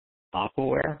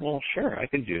Aquaware? Well, sure, I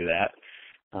could do that.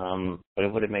 But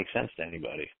it wouldn't make sense to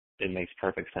anybody. It makes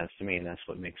perfect sense to me, and that's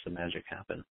what makes the magic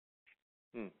happen.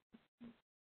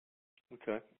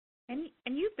 Okay. And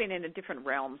you've been in different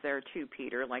realms there too,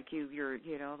 Peter. Like you're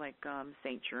like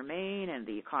Saint Germain and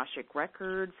the Akashic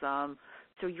records.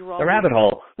 So you're all the rabbit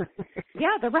hole.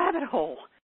 Yeah, the rabbit hole.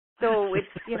 So it's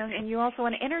and you're also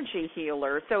an energy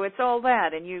healer. So it's all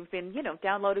that, and you've been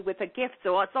downloaded with a gift.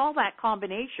 So it's all that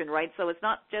combination, right? So it's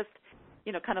not just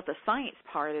kind of the science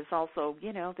part. It's also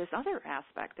this other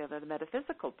aspect of it, the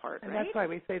metaphysical part, and right? that's why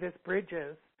we say this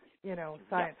bridges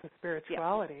science with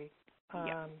spirituality.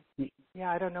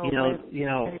 I don't know if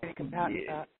anybody can patent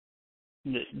that.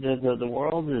 The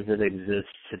world as it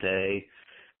exists today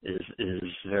is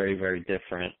very, very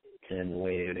different than the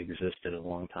way it existed a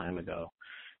long time ago.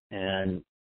 And,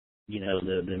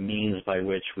 the means by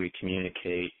which we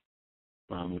communicate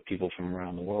with people from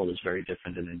around the world is very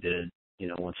different than it did,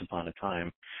 once upon a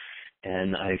time.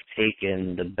 And I've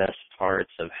taken the best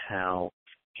parts of how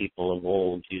people of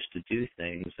old used to do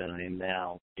things, and I am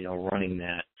now, running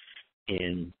that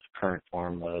in current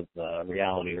form of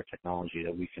reality or technology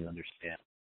that we can understand.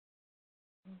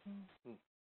 Mm-hmm.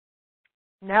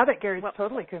 Now that Gary's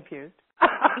totally confused,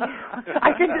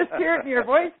 I can just hear it in your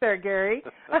voice there, Gary.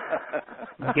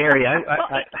 Gary,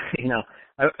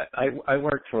 I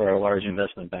worked for a large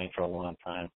investment bank for a long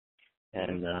time,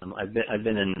 and I've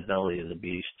been in the belly of the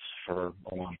beasts for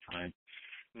a long time,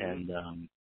 and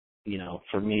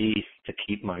for me to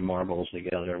keep my marbles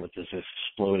together with this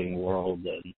exploding world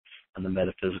and on the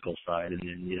metaphysical side, and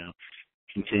then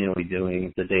continually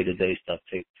doing the day-to-day stuff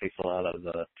takes a lot of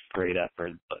great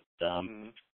effort. But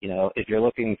if you're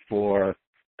looking for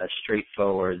a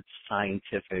straightforward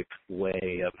scientific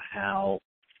way of how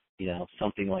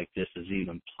something like this is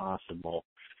even possible,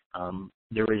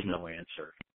 there is no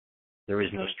answer. There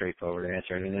is no straightforward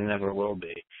answer, and there never will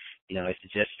be. I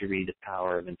suggest you read The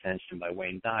Power of Intention by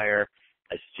Wayne Dyer.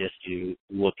 I suggest you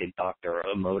look at Dr.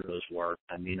 Emoto's work.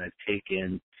 I've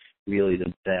taken really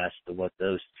the best of what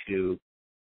those two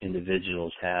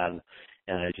individuals have,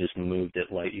 and I just moved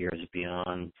it light years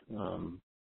beyond,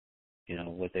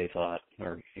 what they thought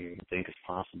or think is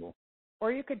possible.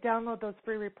 Or you could download those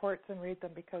free reports and read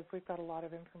them, because we've got a lot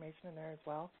of information in there as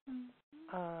well.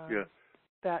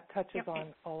 That touches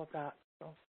on all of that.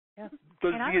 So, yeah.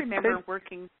 And I remember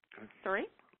working. Sorry?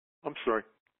 I'm sorry.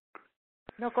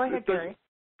 No, go ahead, Gary.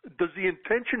 Does the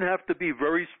intention have to be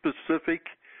very specific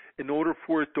in order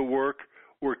for it to work,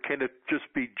 or can it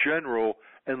just be general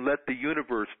and let the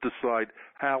universe decide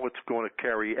how it's going to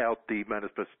carry out the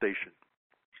manifestation?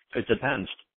 It depends.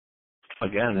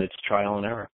 Again, it's trial and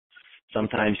error.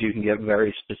 Sometimes you can get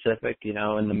very specific.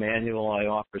 In the manual, I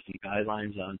offer some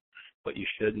guidelines on what you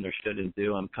should and or shouldn't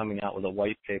do. I'm coming out with a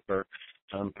white paper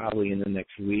probably in the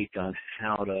next week on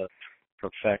how to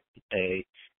perfect a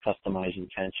customized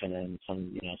intention and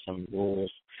some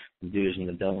rules and do's and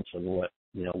the don'ts of what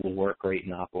will work great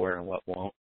in Aquaware and what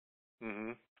won't.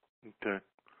 Mhm. Okay.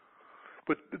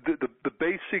 But the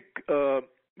basic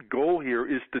goal here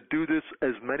is to do this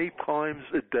as many times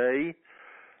a day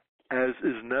as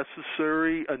is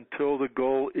necessary until the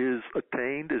goal is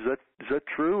attained. Is that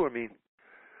true? I mean,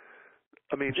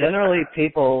 generally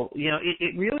people,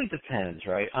 it really depends,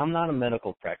 right? I'm not a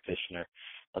medical practitioner,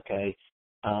 okay?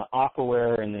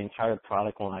 Aquaware and the entire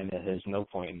product line has no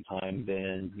point in time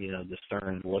been,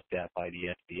 discerned, looked at by the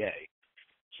FDA.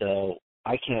 So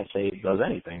I can't say it does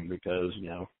anything because,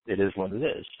 it is what it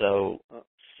is. So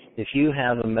if you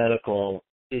have a medical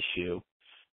issue,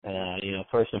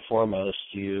 first and foremost,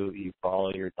 you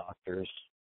follow your doctor's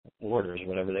orders,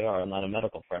 whatever they are. I'm not a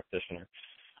medical practitioner.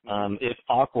 If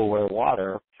Aquaware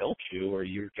water helps you or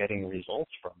you're getting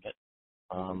results from it,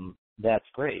 that's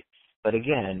great. But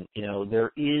again,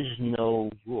 there is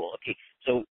no rule. Okay,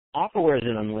 so Aquaware is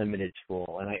an unlimited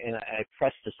tool, and I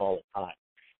press this all the time.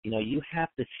 You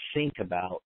have to think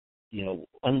about,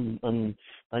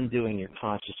 undoing your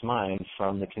conscious mind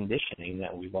from the conditioning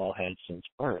that we've all had since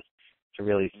birth to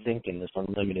really think in this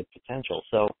unlimited potential.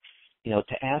 So,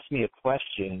 to ask me a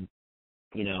question,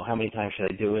 how many times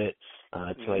should I do it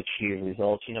to achieve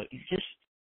results? You just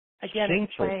think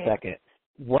for a second.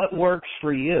 What works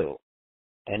for you?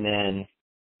 And then,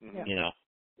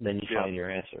 then you find your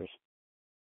answers.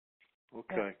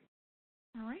 Okay.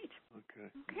 All right. Okay.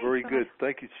 Very good.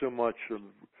 Thank you so much.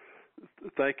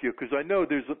 Thank you, because I know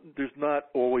there's not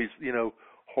always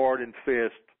hard and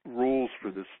fast rules for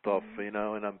this stuff, and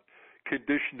I'm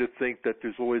conditioned to think that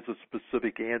there's always a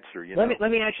specific answer.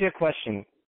 Let me ask you a question.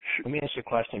 Let me ask you a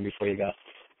question before you go.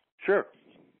 Sure.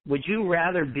 Would you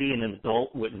rather be an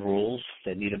adult with rules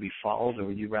that need to be followed, or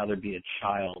would you rather be a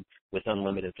child with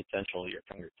unlimited potential at your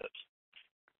fingertips?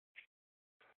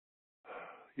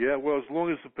 Yeah, well, as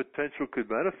long as the potential could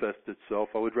manifest itself,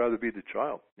 I would rather be the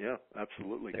child. Yeah,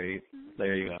 absolutely.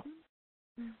 There you go.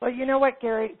 Well, you know what,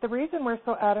 Gary? The reason we're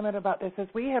so adamant about this is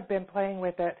we have been playing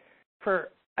with it for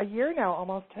a year now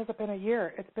almost. Has it been a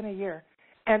year? It's been a year.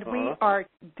 And we are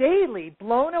daily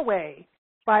blown away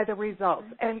by the results.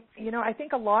 And, I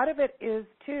think a lot of it is,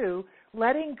 too,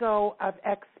 letting go of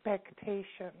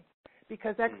expectations,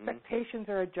 because expectations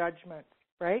are a judgment,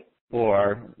 right?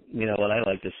 Or, what I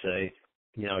like to say,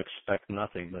 expect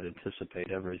nothing but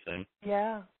anticipate everything.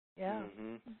 Yeah, yeah.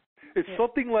 Is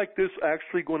something like this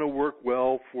actually going to work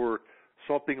well for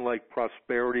something like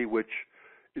prosperity, which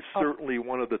is certainly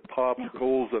one of the top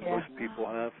goals that most people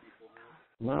have?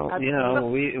 Well, I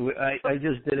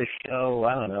just did a show,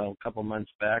 I don't know, a couple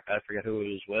months back. I forget who it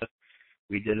was with.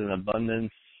 We did an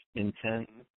abundance intent,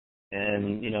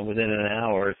 and, within an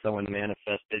hour, someone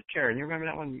manifested. Karen, you remember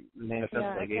that one?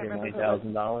 Manifested like $8,000 or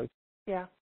 $9,000? Yeah.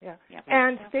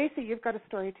 And Stacy, you've got a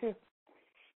story, too,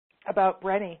 about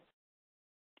Brenny.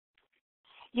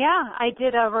 Yeah, I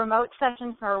did a remote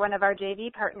session for one of our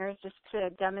JV partners just to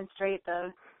demonstrate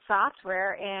the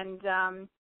software, and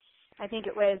I think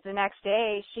it was the next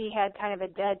day she had kind of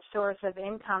a dead source of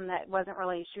income that wasn't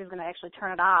really, she was going to actually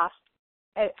turn it off,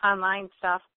 online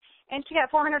stuff, and she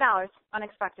got $400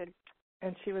 unexpected.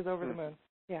 And she was over the moon.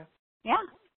 Yeah. Yeah.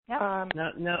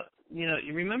 Now,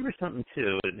 you remember something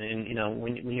too, and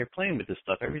when you're playing with this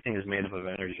stuff, everything is made up of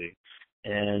energy,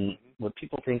 and what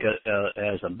people think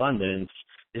as abundance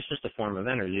is just a form of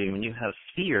energy. When you have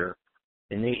fear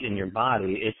innate in your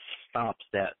body, it stops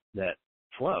that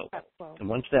flow. And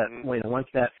once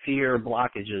that fear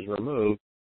blockage is removed,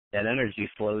 that energy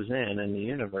flows in, and the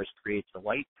universe creates the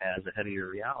light paths ahead of your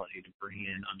reality to bring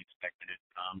in unexpected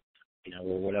income,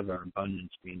 or whatever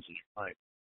abundance means in your life.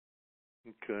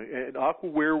 Okay. And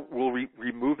Aquaware will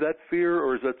remove that fear,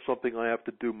 or is that something I have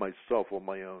to do myself on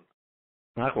my own?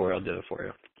 Aquaware will do it for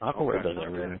you. Aquaware does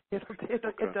everything.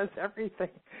 It does everything.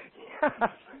 Yeah.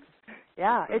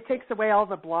 Yeah. It takes away all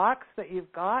the blocks that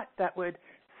you've got that would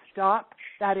stop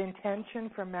that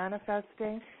intention from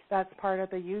manifesting. That's part of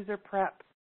the user prep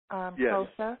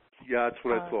process. Yeah, that's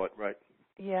what I thought, right.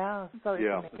 Yeah. So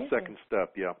it's amazing. Second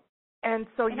step, yeah. And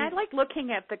I like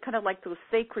looking at the kind of like those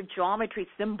sacred geometry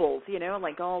symbols,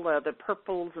 like all the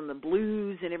purples and the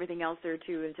blues and everything else there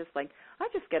too. And just like, I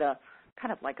just get a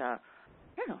kind of like a,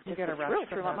 just a thrill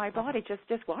throughout my body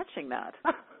just watching that.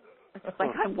 It's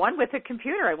like I'm one with the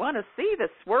computer. I want to see the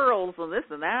swirls and this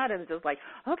and that, and it's just like,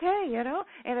 okay,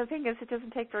 And the thing is, it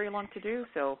doesn't take very long to do.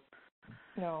 So,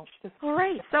 no. All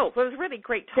right. So it was really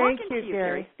great talking to you,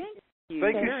 Gary. Thank you.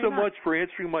 Thank you so much for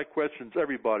answering my questions,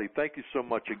 everybody. Thank you so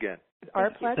much again.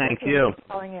 Our pleasure. Thank you.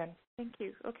 Calling in. Thank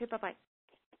you. Okay, bye-bye.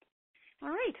 All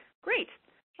right, great.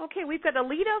 Okay, we've got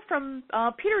Alita from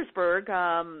Petersburg.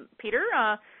 Peter,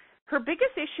 her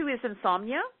biggest issue is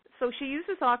insomnia, so she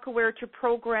uses Aquaware to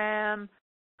program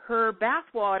her bath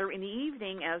water in the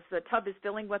evening as the tub is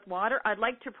filling with water. I'd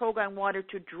like to program water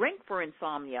to drink for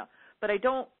insomnia, but I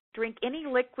don't drink any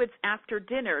liquids after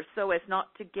dinner so as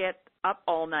not to get up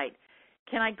all night.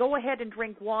 Can I go ahead and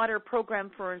drink water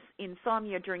programmed for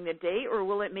insomnia during the day, or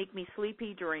will it make me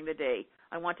sleepy during the day?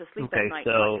 I want to sleep at night.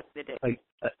 Okay, the day.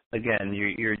 Again,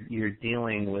 you're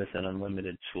dealing with an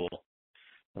unlimited tool.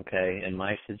 Okay, and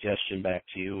my suggestion back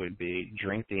to you would be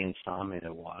drink the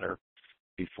insomnia water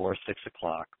before 6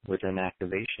 o'clock with an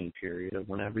activation period of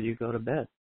whenever you go to bed.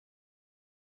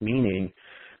 Meaning,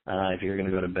 if you're going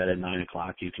to go to bed at 9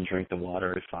 o'clock, you can drink the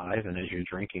water at 5, and as you're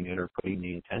drinking it or putting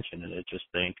the intention in it, just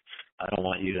think, I don't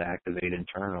want you to activate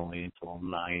internally until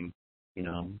 9,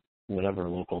 whatever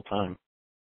local time.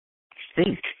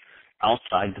 Think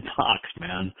outside the box,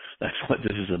 man. That's what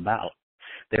this is about.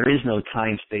 There is no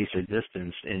time, space, or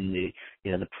distance in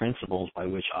the principles by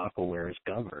which Aquaware is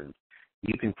governed.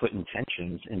 You can put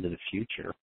intentions into the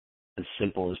future as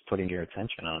simple as putting your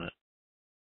attention on it.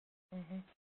 Mm-hmm.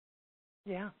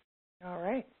 Yeah. All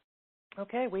right.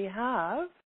 Okay, we have,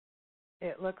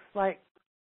 it looks like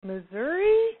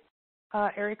Missouri,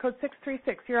 area code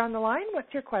 636. You're on the line.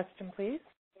 What's your question, please?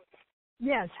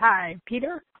 Yes. Hi,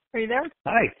 Peter. Are you there?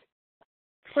 Hi.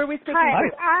 Who are we speaking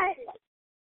with?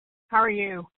 How are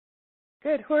you?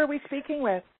 Good. Who are we speaking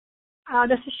with?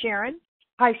 This is Sharon.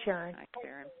 Hi, Sharon. Hi,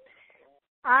 Sharon.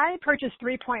 I purchased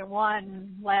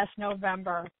 3.1 last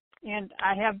November, and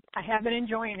I have been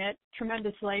enjoying it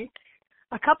tremendously.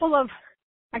 A couple of,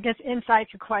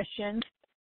 insights or questions.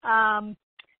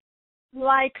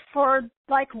 Like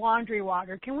laundry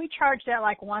water, can we charge that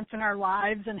like once in our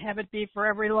lives and have it be for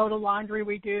every load of laundry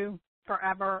we do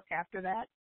forever after that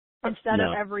instead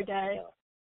of every day?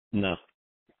 No.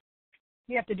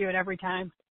 You have to do it every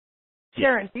time.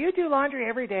 Sharon, do you do laundry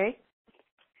every day?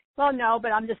 Well, no,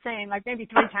 but I'm just saying like maybe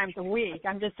 3 times a week.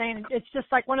 I'm just saying it's just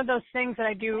like one of those things that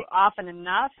I do often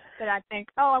enough that I think,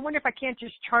 I wonder if I can't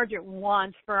just charge it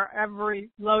once for every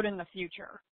load in the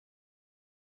future.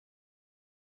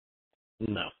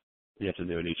 No. You have to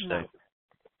do it each day.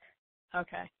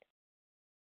 Okay.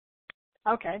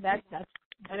 Okay, that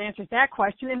answers that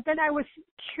question. And then I was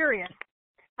curious.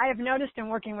 I have noticed in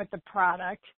working with the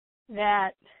product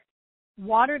that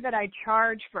water that I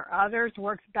charge for others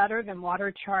works better than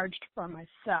water charged for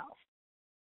myself.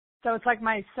 So it's like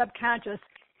my subconscious,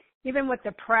 even with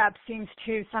the prep, seems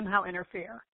to somehow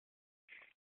interfere.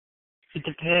 It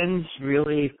depends,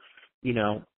 really,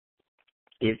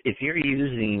 if you're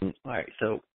using, all right,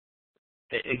 so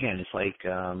again, it's like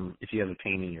if you have a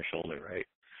pain in your shoulder, right?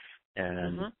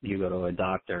 And you go to a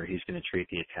doctor, he's going to treat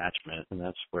the attachment, and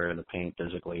that's where the pain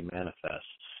physically manifests.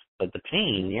 But the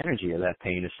pain, the energy of that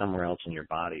pain is somewhere else in your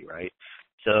body, right?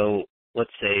 So let's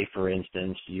say, for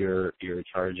instance, you're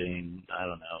charging, I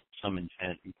don't know, some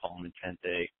intent, you call them intent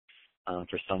A,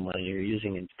 for someone, you're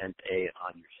using intent A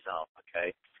on yourself,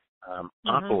 okay?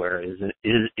 Aquaware is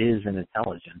an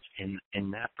intelligence.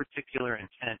 In that particular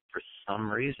intent, for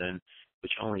some reason,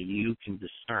 which only you can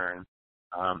discern,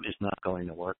 is not going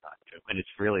to work on you. And it's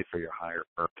really for your higher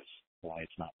purpose, why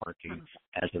it's not working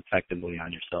as effectively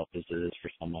on yourself as it is for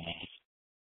someone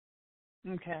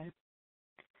else. Okay.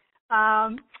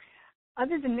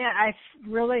 Other than that, I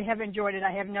really have enjoyed it.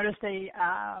 I have noticed a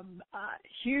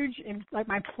huge, like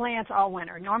my plants all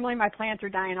winter. Normally my plants are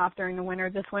dying off during the winter.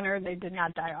 This winter they did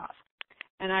not die off.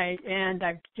 And I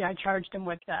charged them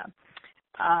with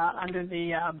under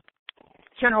the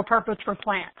general purpose for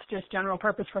plants, just general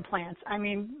purpose for plants. I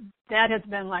mean, that has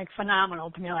been like phenomenal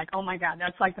to me. Like, oh my God,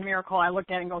 that's like the miracle. I looked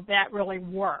at it and go, that really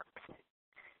works.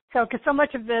 So, because so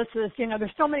much of this is,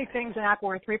 there's so many things in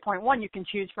Aquaware 3.1 you can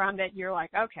choose from that you're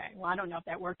like, okay, well, I don't know if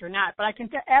that worked or not, but I can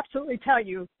absolutely tell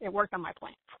you it worked on my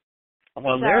plants.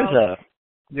 Well, so,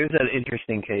 there's an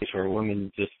interesting case where a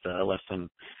woman just left some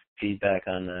feedback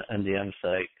on the MDM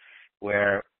site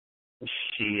where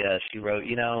she wrote,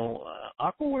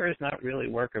 Aquaware is not really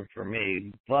working for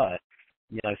me, but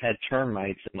I've had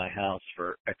termites in my house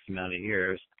for X amount of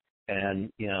years.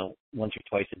 And, once or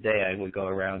twice a day I would go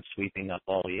around sweeping up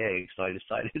all the eggs. So I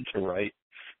decided to write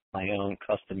my own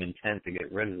custom intent to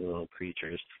get rid of the little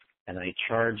creatures. And I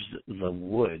charged the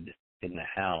wood in the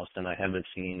house, and I haven't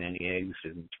seen any eggs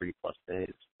in 3+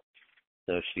 days.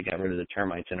 So she got rid of the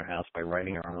termites in her house by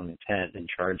writing her own intent and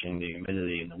charging the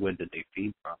humidity and the wood that they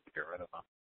feed from to get rid of them.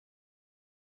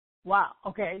 Wow.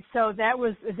 Okay. So is that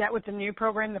with the new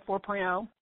program, the 4.0?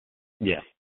 Yeah.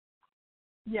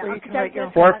 Yeah. So you can write your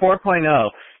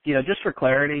 4.0, just for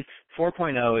clarity,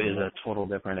 4.0 is a total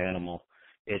different animal.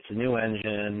 It's a new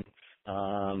engine.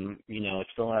 It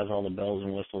still has all the bells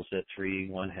and whistles that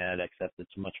 3.1 had, except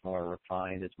it's much more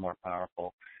refined. It's more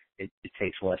powerful. It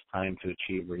takes less time to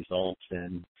achieve results,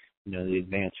 and the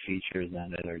advanced features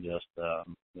in it are just,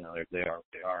 they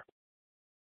are.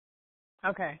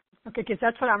 Okay, because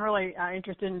that's what I'm really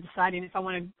interested in deciding if I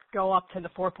want to go up to the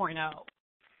 4.0.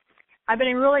 I've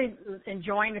been really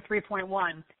enjoying the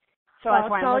 3.1, so that's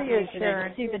why I'm listening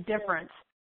to see the difference.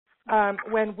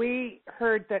 When we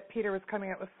heard that Peter was coming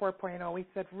out with 4.0, we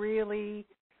said, really,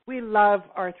 we love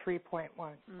our 3.1,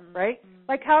 right?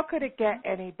 Like, how could it get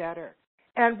any better?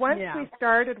 And once we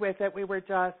started with it, we were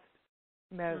just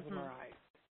mesmerized.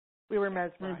 We were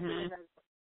mesmerized.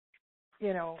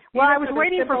 Well, I was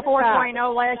waiting for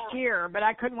 4.0 last year, but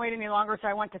I couldn't wait any longer, so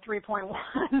I went to 3.1.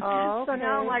 Oh, okay. So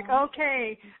now I'm like,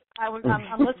 okay, I'm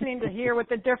listening to hear what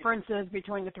the difference is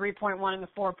between the 3.1 and the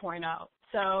 4.0.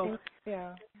 So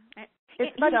yeah,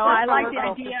 I like the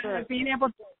idea of being able.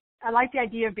 I like the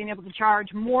idea of being able to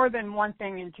charge more than one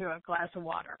thing into a glass of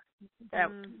water.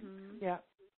 Yeah.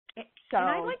 So, and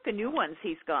I like the new ones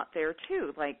he's got there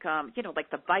too, like like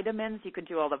the vitamins. You can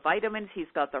do all the vitamins.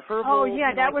 He's got the herbal. Oh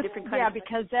yeah, that was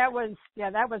because that was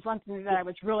one thing that I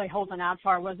was really holding out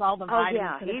for was all the vitamins.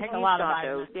 Oh yeah, he's take a lot of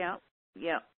vitamins. Those.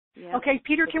 Yeah. Okay,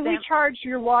 Peter, can we charge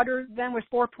your water then with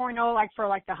 4.0, like for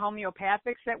the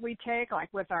homeopathics that we take, like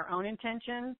with our own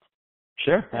intentions?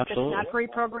 Sure, absolutely. It's not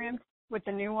pre-programmed with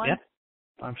the new one. Yeah,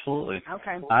 absolutely.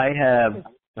 Okay. I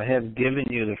have given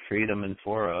you the freedom in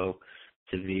 4.0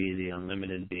 to be the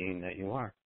unlimited being that you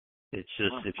are. It's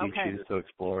just if you choose to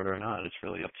explore it or not, it's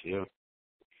really up to you.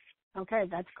 Okay,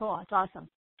 that's cool. That's awesome.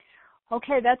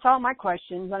 Okay, that's all my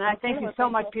questions, and I thank you so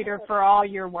much, Peter, for all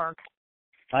your work.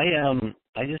 I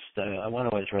want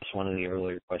to address one of the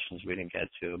earlier questions we didn't get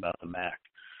to about the Mac.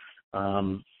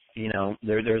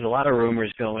 There's a lot of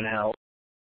rumors going out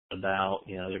about,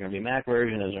 is there going to be a Mac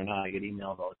version, is there not? I get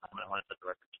emails all the time, and I want to set the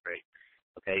record straight.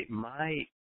 Okay,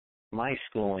 my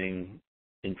schooling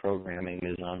in programming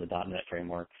is on the .NET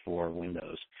framework for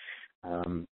Windows.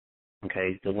 The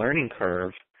learning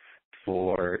curve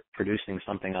for producing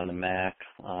something on the Mac,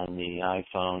 on the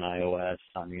iPhone, iOS,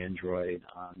 on the Android,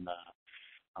 on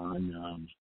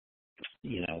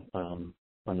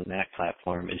the Mac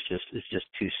platform is just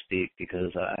too steep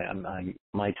because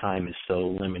my time is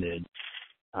so limited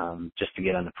just to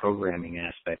get on the programming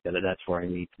aspect of it. That's where I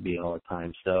need to be all the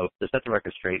time. So to set the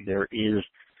record straight, there is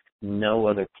no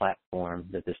other platform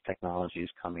that this technology is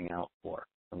coming out for.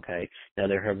 Okay. Now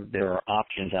there are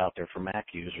options out there for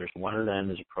Mac users. One of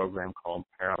them is a program called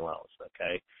Parallels.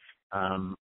 Okay.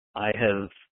 I have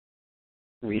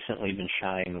recently been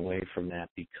shying away from that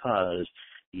because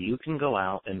you can go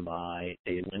out and buy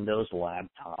a Windows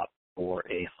laptop for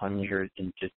 $150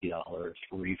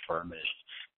 refurbished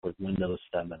with Windows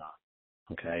 7 on.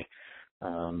 Okay.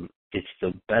 It's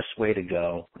the best way to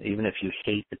go. Even if you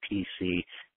hate the PC,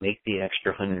 make the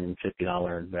extra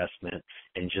 $150 investment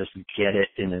and just get it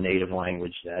in the native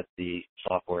language that the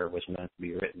software was meant to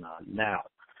be written on. Now,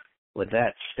 with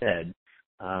that said,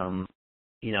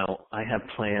 I have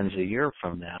plans a year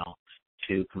from now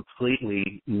to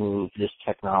completely move this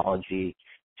technology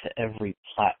to every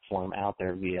platform out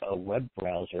there via a web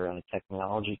browser on a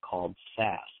technology called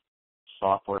SaaS,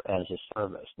 Software as a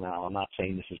Service. Now, I'm not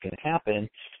saying this is going to happen,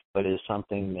 but it is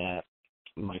something that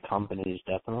my company is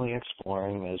definitely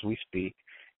exploring as we speak.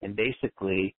 And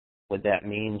basically, what that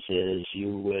means is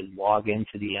you would log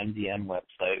into the MDM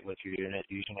website with your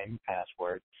username and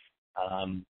password.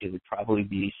 It would probably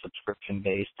be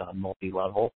subscription-based on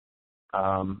multi-level.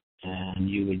 And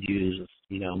you would use,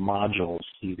 modules.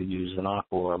 You could use an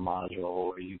Aquaware module,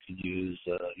 or you could use,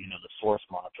 the source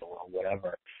module or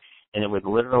whatever. And it would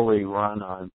literally run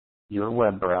on your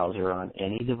web browser on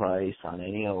any device, on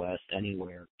any OS,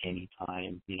 anywhere,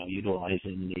 anytime,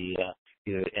 utilizing the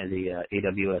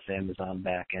AWS Amazon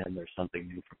backend or something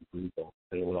new from Google.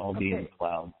 It would all be in the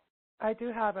cloud. I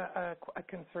do have a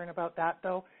concern about that,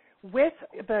 though. With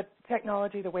the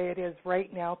technology the way it is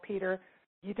right now, Peter,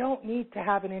 you don't need to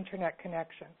have an internet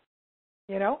connection.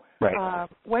 Right.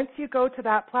 Once you go to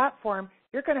that platform,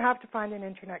 you're going to have to find an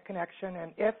internet connection.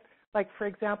 And if, like, for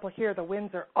example, here the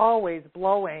winds are always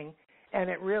blowing and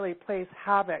it really plays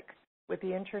havoc with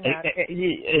the internet.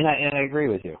 And I agree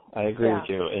with you. I agree with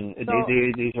you. And so,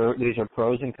 these are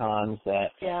pros and cons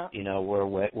that we're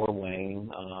weighing.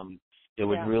 It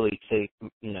would really take for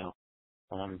now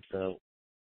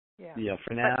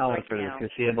and for the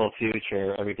foreseeable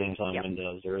future, everything's on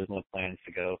Windows. There is no plans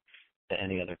to go to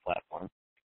any other platform.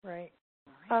 Right.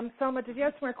 Selma, did you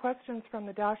have some more questions from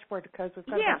the dashboard? Because we've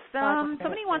got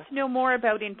somebody wants to know more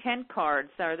about intent cards.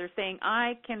 They're saying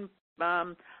I can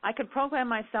program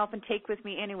myself and take with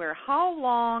me anywhere. How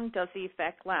long does the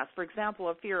effect last? For example,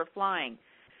 a fear of flying.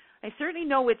 I certainly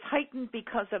know it's heightened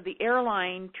because of the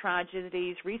airline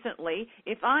tragedies recently.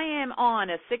 If I am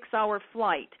on a 6-hour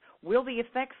flight, will the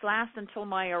effects last until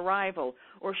my arrival?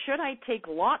 Or should I take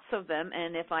lots of them,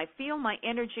 and if I feel my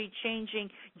energy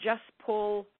changing, just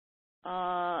pull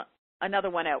another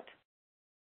one out?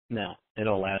 No,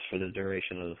 it'll last for the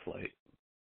duration of the flight.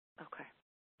 Okay.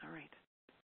 All right.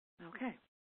 Okay.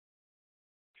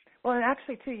 Well, and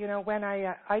actually, too, when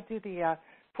I do the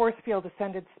force field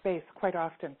ascended space quite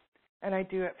often, and I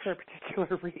do it for a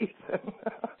particular reason.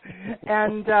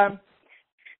 And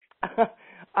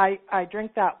I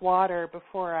drink that water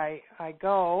before I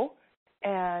go,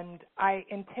 and I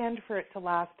intend for it to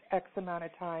last X amount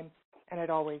of time, and it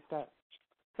always does.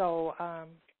 So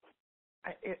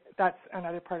that's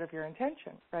another part of your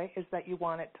intention, right, is that you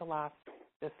want it to last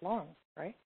this long,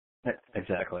 right?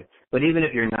 Exactly. But even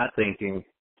if you're not thinking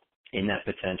in that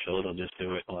potential, it'll just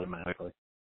do it automatically.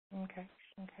 Okay.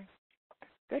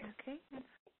 Good. Okay.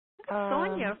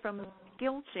 Sonia from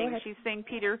Gilching, she's saying,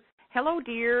 Peter, hello,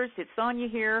 dears. It's Sonia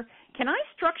here. Can I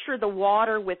structure the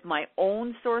water with my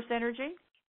own source energy?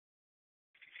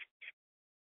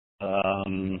 I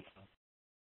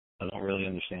don't really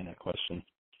understand that question.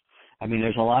 I mean,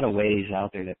 there's a lot of ways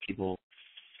out there that people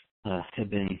have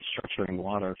been structuring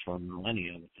water for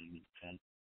millennia with intent.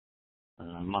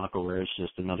 Aquaware is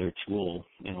just another tool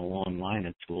in a long line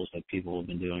of tools that people have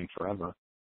been doing forever.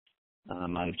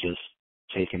 I've just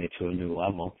taken it to a new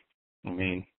level. I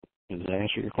mean, does that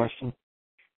answer your question?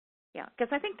 Yeah,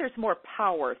 because I think there's more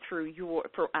power for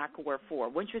Aquaware 4.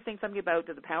 Wouldn't you think something about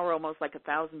the power almost like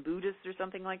 1,000 Buddhists or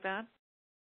something like that?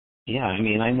 Yeah, I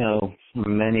mean, I know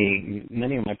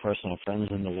many of my personal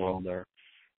friends in the world are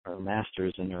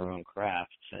masters in their own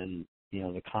crafts, and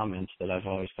the comments that I've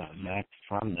always gotten back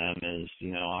from them is,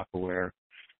 Aquaware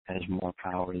has more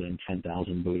power than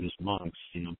 10,000 Buddhist monks,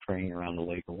 praying around the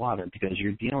lake of water, because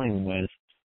you're dealing with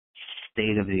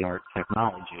state-of-the-art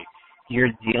technology.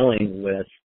 You're dealing with,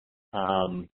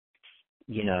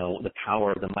 the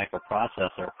power of the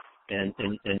microprocessor, and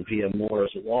via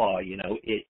Moore's law,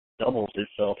 it doubles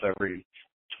itself every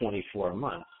 24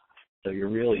 months. So you're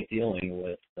really dealing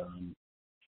with,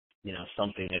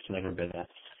 something that's never been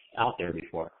out there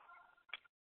before.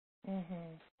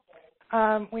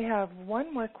 Mm-hmm. We have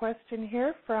one more question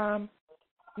here from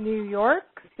New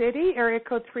York City, area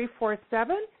code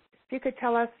 347. If you could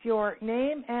tell us your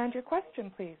name and your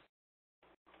question, please.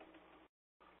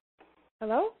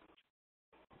 Hello?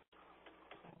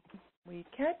 We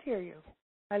can't hear you.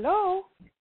 Hello?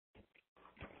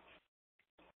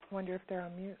 I wonder if they're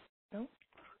on mute. No?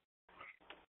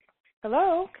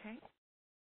 Hello? Okay.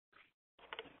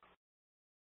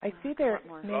 I see their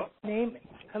name.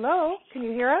 Hello? Can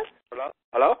you hear us?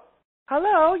 Hello?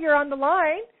 Hello, you're on the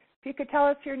line. If you could tell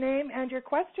us your name and your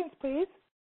questions, please.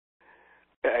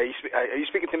 Are you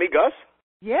speaking to me, Gus?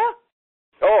 Yeah.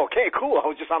 Oh, okay, cool. I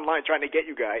was just online trying to get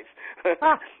you guys.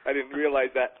 I didn't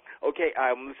realize that. Okay,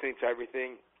 I'm listening to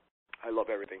everything. I love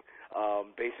everything.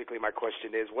 Basically, my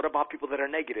question is, what about people that are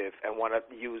negative and want to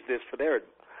use this for their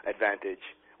advantage?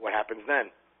 What happens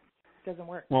then? Doesn't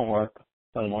work. Won't work.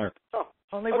 Doesn't work. Oh,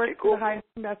 only works cool. for the highest,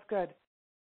 and that's good.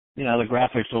 The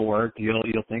graphics will work.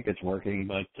 You'll think it's working,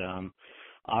 but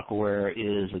Aquaware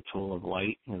is a tool of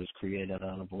light. It was created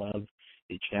out of love.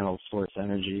 It channels source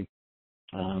energy,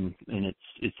 and it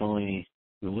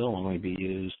will only be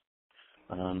used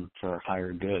for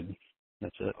higher good.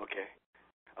 That's it. Okay.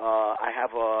 I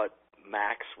have a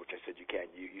Max, which I said you can't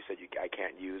use. You said I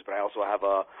can't use, but I also have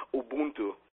a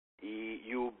Ubuntu.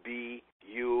 EUBUN.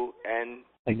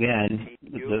 Again,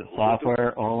 the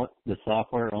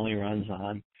software only runs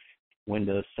on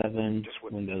Windows 7,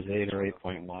 Windows 8, or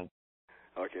 8.1.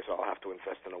 Okay, so I'll have to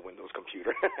invest in a Windows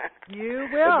computer. You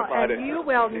will, and you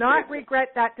will not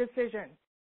regret that decision.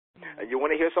 You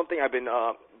want to hear something? I've been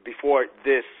before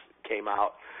this came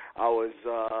out, I was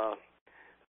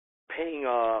paying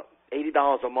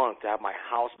 $80 a month to have my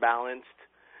house balanced,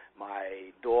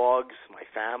 my dogs, my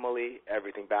family,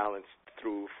 everything balanced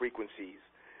through frequencies.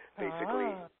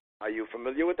 Basically, Are you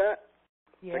familiar with that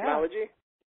technology?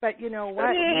 But you know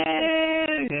what? Yeah,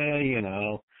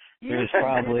 There's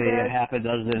probably a half a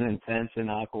dozen intents in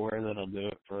Aquaware that'll do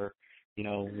it for,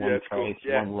 one price,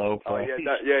 cool. one low price.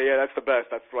 Yeah, that's the best.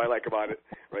 That's what I like about it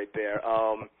right there.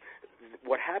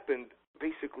 What happened,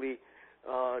 basically,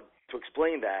 to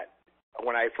explain that,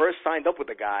 when I first signed up with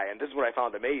the guy, and this is what I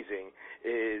found amazing,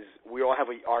 is we all have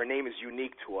our name is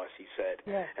unique to us, he said.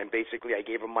 Yeah. And basically I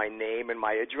gave him my name and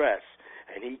my address.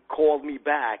 And he called me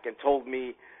back and told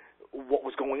me what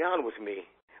was going on with me.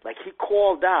 Like, he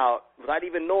called out, without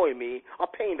even knowing me, a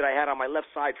pain that I had on my left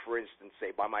side, for instance,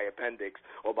 say, by my appendix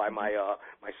or by my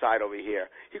side over here.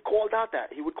 He called out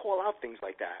that. He would call out things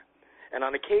like that. And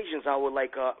on occasions, I would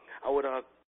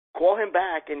call him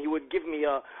back, and he would give me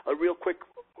a real quick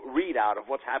readout of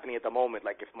what's happening at the moment.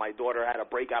 Like, if my daughter had a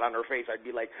breakout on her face, I'd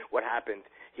be like, what happened?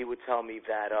 He would tell me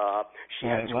that she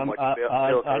had too much filter.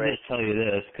 I'll just tell you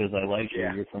this, because I like you.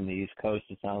 Yeah. You're from the East Coast.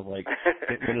 It sounds like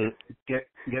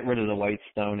get rid of the white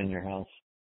stone in your house.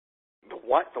 The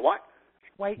what? The what?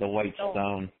 The white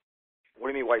stone. What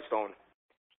do you mean white stone?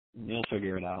 You'll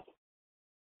figure it out.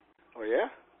 Oh, yeah?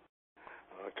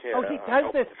 Okay. Oh, he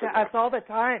does this to us all the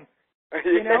time.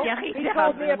 You know, he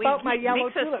told me about my yellow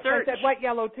tulip. I said, what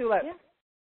yellow tulip? Yeah.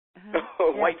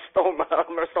 White stone.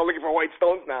 I'm going to start looking for white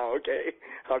stones now. Okay.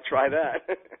 I'll try that.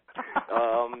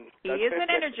 He is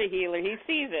an energy healer. He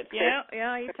sees it.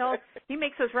 Yeah, he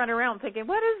makes us run around thinking,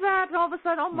 what is that? And all of a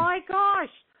sudden, oh my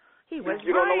gosh. He was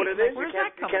You don't know what it is? Where's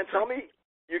you can't tell me?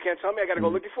 You can't tell me? I got to go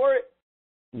looking for it?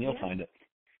 You'll find it.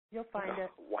 You'll find it.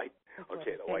 White.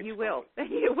 Okay, the white you stone. will.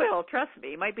 You will. Trust me.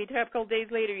 It might be a couple days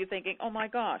later you're thinking, oh my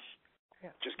gosh. Yeah.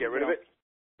 Just get rid of it?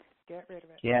 Get rid of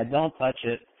it. Yeah, don't touch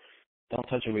it. Don't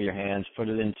touch it with your hands. Put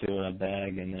it into a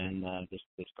bag and then just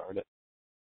discard it.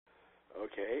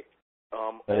 Okay.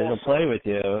 But it'll play with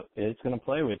you. It's going to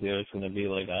play with you. It's going to be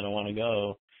like, I don't want to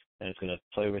go. And it's going to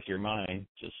play with your mind.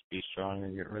 Just be strong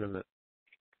and get rid of it.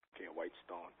 Okay, a white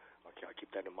stone. Okay, I'll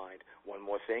keep that in mind. One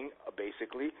more thing,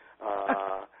 basically.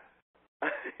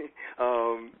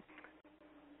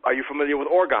 Are you familiar with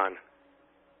Oregon?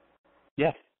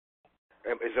 Yeah.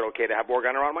 Is it okay to have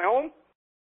Oregon around my home?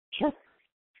 Sure.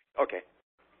 Okay.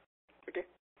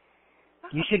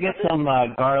 You should get some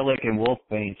garlic and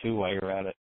wolfbane, too, while you're at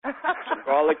it. Some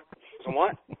garlic? Some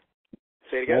what?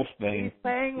 Say it again. Wolfbane. He's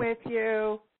playing with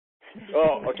you.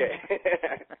 Oh, okay.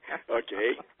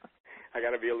 Okay. I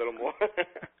got to be a little more.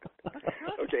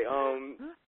 Okay,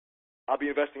 I'll be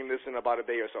investing in this in about a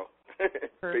day or so,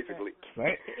 basically.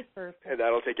 Right. Perfect. And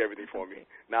that'll take everything for me.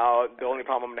 Now, the only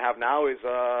problem I'm going to have now is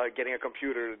getting a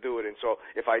computer to do it. And so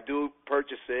if I do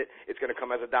purchase it, it's going to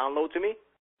come as a download to me?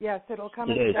 Yes, it'll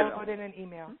come as a download in an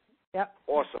email. Yep.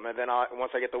 Awesome. And then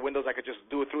once I get the Windows, I could just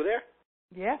do it through there?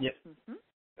 Yeah. Yep. Mm-hmm.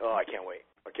 Oh, I can't wait.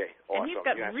 Okay, awesome. And he's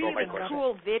got really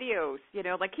cool videos,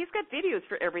 like he's got videos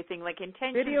for everything, like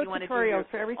intentions video you want to do. Tutorials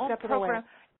for every step of the way.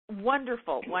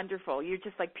 Wonderful, wonderful. You're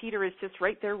just like Peter is just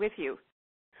right there with you.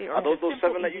 Are those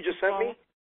 7 that you just sent me?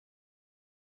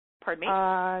 Pardon me?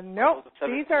 No,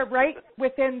 these are right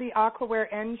within the Aquaware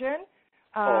engine.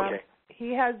 Okay.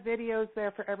 He has videos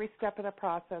there for every step of the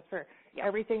process, for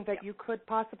everything that you could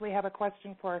possibly have a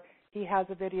question for. He has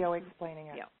a video explaining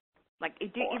it. Yeah. Like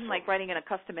even like writing in a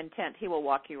custom intent, he will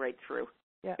walk you right through.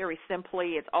 Yeah. Very simply,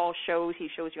 it's all shows. He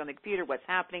shows you on the computer what's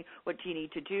happening, what you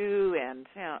need to do, and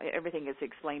everything is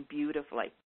explained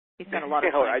beautifully. He spent a lot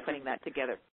of time putting that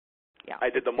together. Yeah. I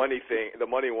did the money thing, the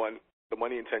money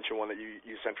intention one that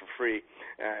you sent for free,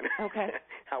 and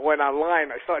I went online.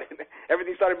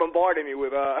 Everything started bombarding me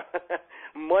with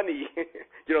money.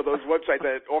 Those websites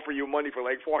that offer you money for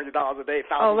like $400 a day,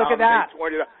 $1,000 oh, look at that.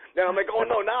 $200. Then I'm like, oh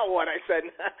no, now what? I said,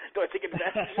 do I take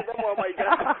advantage of them? Oh my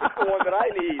God, this is the one that I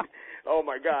need. Oh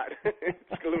my God,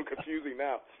 it's a little confusing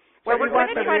now. Well, we're going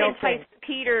to try to entice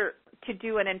Peter to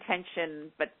do an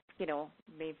intention, but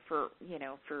maybe for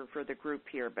the group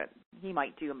here, but he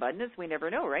might do abundance. We never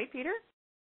know, right, Peter?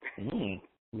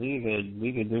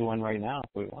 We could do one right now if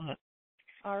we want.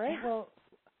 All right. Well,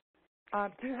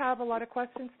 do you have a lot of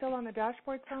questions still on the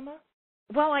dashboard, Selma?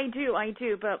 Well, I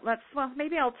do, but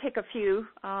maybe I'll take a few,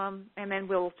 and then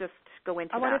we'll just go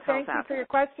into that. I want to thank you for your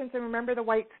questions, and remember the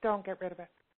white stone. Get rid of it.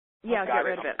 Yeah, get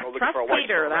rid of it. Trust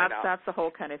Peter. That's the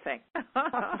whole kind of thing.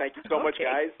 Thank you so much,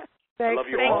 guys. Thanks. I love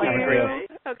you Thank all. you.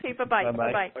 Okay, bye-bye.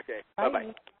 Bye-bye. Okay,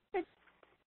 bye-bye.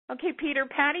 Okay, Peter,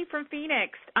 Patty from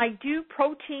Phoenix. I do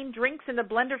protein drinks in the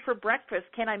blender for breakfast.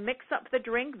 Can I mix up the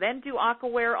drink, then do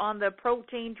Aquaware on the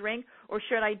protein drink, or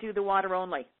should I do the water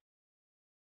only?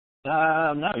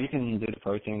 No, you can do the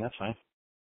protein. That's fine.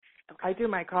 Okay. I do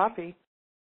my coffee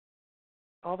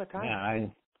all the time. Yeah,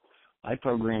 I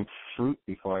program fruit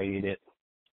before I eat it.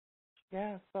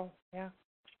 Yeah,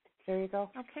 there you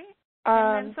go. Okay.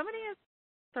 And then somebody else.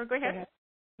 So go ahead.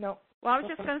 No. Well, I was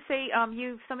just going to say,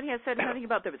 somebody has said something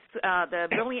about the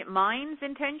Brilliant Minds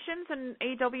intentions in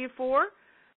AW4.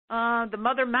 The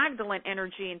Mother Magdalene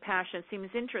energy and passion seems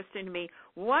interesting to me.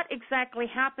 What exactly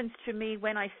happens to me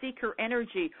when I seek her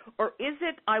energy? Or is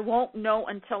it I won't know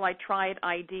until I try it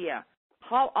idea?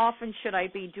 How often should I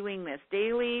be doing this?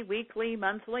 Daily, weekly,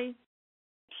 monthly?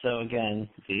 So again,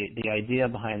 the idea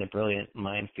behind the Brilliant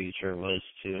Mind feature was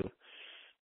to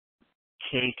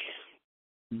take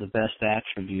the best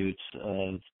attributes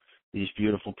of these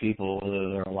beautiful people,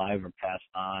 whether they're alive or passed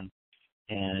on,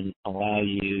 and allow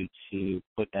you to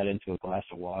put that into a glass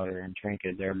of water and drink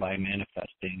it, thereby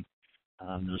manifesting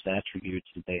those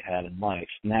attributes that they had in life.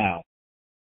 Now,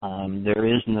 there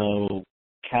is no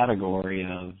category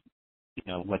of,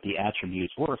 what the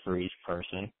attributes were for each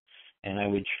person, and I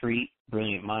would treat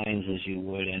Brilliant Minds as you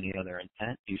would any other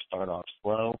intent. You start off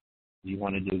slow. If you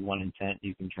want to do one intent,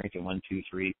 you can drink it 1, 2,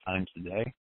 3 times a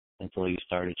day until you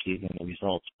start achieving the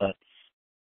results. But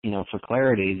for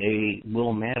clarity, they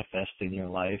will manifest in your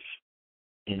life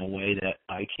in a way that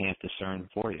I can't discern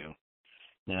for you.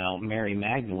 Now, Mary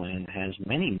Magdalene has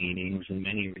many meanings in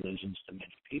many religions to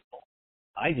many people.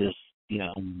 I just,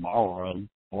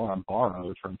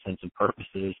 borrowed for intensive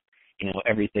purposes,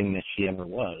 everything that she ever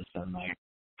was, and I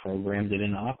programmed it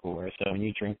in Aquaware. So when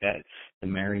you drink that, the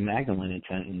Mary Magdalene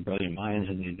intent and Brilliant Minds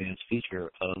and the advanced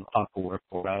feature of Aquaware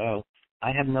 4.0,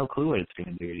 I have no clue what it's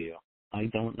going to do to you. I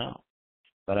don't know.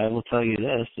 But I will tell you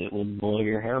this, it will blow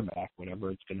your hair back, whatever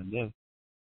it's going to do.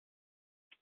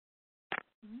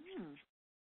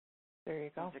 There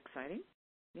you go. That's exciting.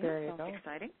 Yeah, there you go.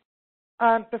 Exciting.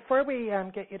 Before we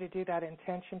get you to do that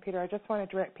intention, Peter, I just want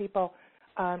to direct people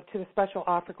to the special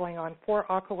offer going on for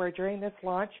Aquaware during this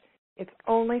launch. It's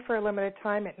only for a limited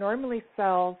time. It normally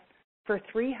sells for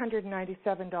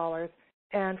 $397,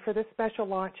 and for this special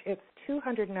launch, it's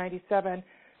 $297.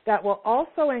 That will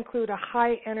also include a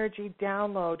high-energy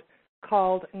download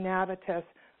called Navitus.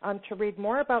 To read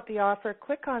more about the offer,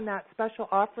 click on that special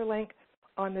offer link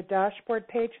on the dashboard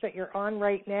page that you're on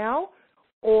right now,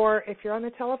 or if you're on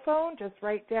the telephone, just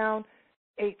write down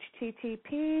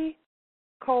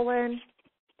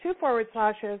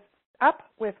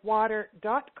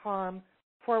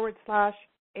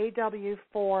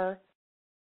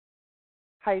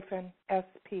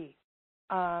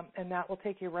And that will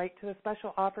take you right to the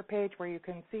special offer page where you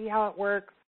can see how it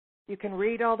works. You can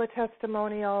read all the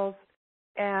testimonials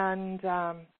and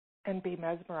be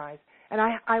mesmerized. And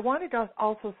I wanted to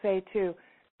also say, too,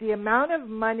 the amount of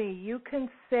money you can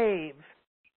save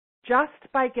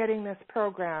just by getting this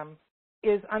program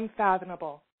is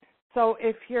unfathomable. So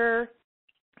if you're,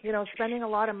 spending a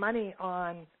lot of money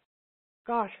on,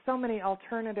 so many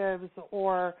alternatives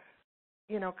or,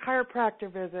 chiropractor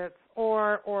visits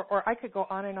or I could go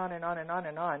on and on and on and on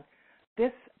and on.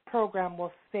 This program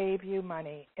will save you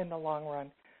money in the long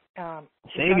run.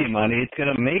 Save you money. It's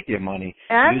going to make you money.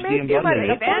 And make you money.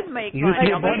 And make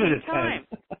money. Time.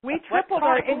 We tripled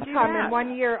our income in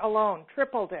 1 year alone.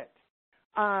 Tripled it.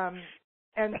 And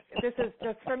this is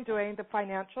just from doing the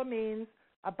financial means,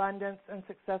 abundance, and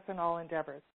success in all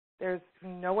endeavors. There's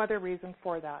no other reason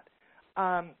for that.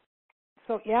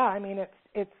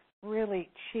 It's really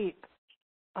cheap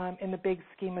in the big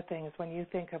scheme of things when you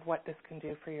think of what this can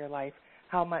do for your life,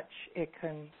 how much it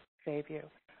can save you.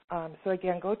 So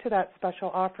again, go to that special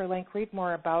offer link, read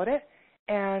more about it,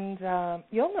 and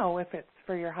you'll know if it's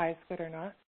for your highest good or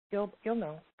not. You'll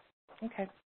know. Okay,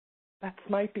 that's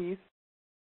my piece.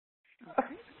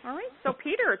 Okay. All right. So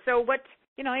Peter, what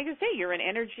you can say you're an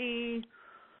energy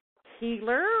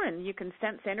healer and you can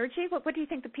sense energy. What do you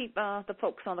think the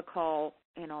folks on the call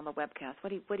and on the webcast? What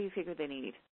do you figure they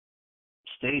need?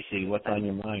 Stacy, what's on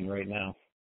your mind right now?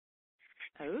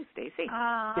 Oh, Stacy.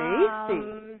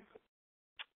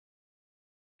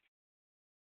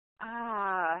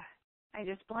 I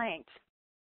just blanked.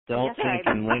 Don't think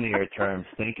in linear terms.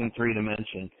 Think in 3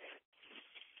 dimension.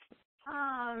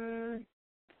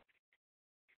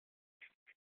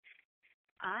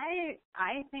 I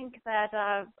think that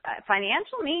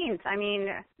financial means.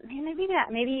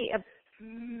 Maybe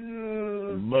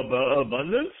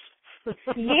abundance.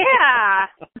 Yeah.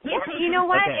 You know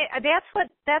what? Okay.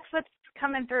 That's what's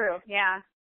coming through. Yeah.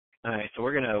 All right, so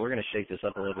we're gonna shake this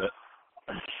up a little bit.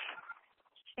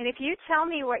 And if you tell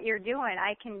me what you're doing,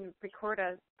 I can record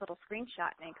a little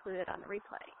screenshot and include it on the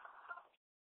replay.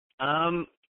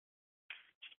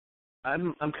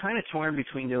 I'm kind of torn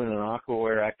between doing an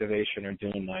Aquaware activation or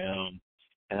doing my own,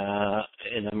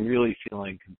 and I'm really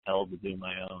feeling compelled to do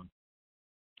my own,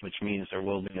 which means there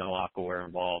will be no Aquaware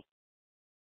involved.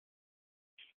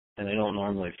 And I don't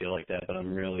normally feel like that, but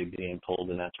I'm really being pulled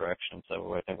in that direction,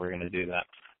 so I think we're going to do that.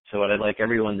 So what I'd like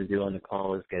everyone to do on the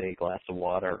call is get a glass of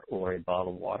water or a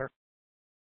bottle of water.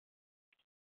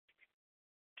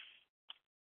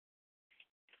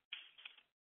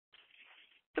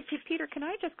 So, Peter, can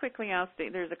I just quickly ask,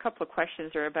 there's a couple of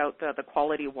questions there about the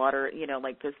quality of water,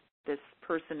 like this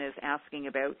person is asking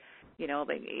about,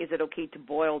 like, is it okay to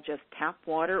boil just tap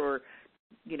water, or,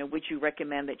 would you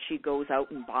recommend that she goes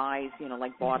out and buys,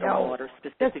 like bottled water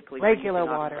specifically? Just regular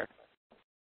water.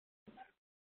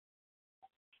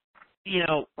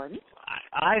 Pardon?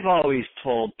 I've always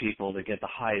told people to get the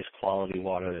highest quality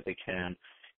water that they can.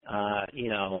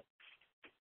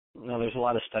 There's a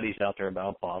lot of studies out there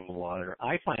about bottled water.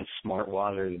 I find smart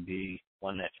water to be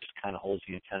one that just kind of holds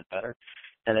the intent better.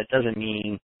 And it doesn't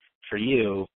mean for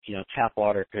you, tap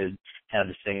water could have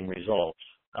the same results.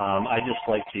 I just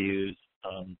like to use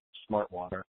smart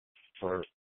water for,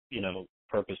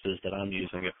 purposes that I'm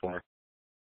using it for.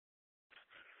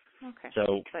 Okay.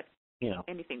 So, but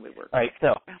anything would work. All right,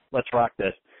 so let's rock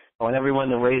this. I want everyone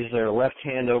to raise their left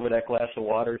hand over that glass of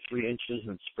water 3 inches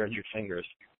and spread your fingers.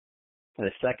 In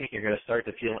a second, you're going to start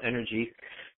to feel energy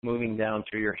moving down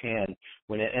through your hand.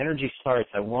 When that energy starts,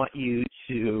 I want you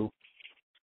to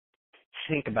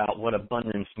think about what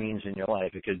abundance means in your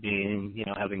life. It could mean,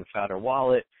 having a fatter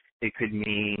wallet. It could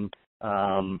mean,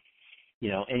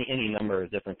 any number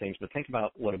of different things. But think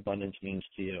about what abundance means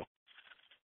to you.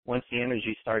 Once the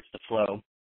energy starts to flow,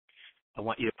 I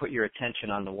want you to put your attention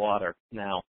on the water.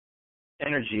 Now,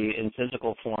 energy in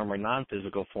physical form or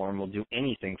non-physical form will do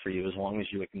anything for you as long as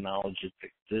you acknowledge its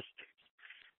existence.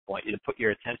 I want you to put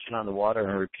your attention on the water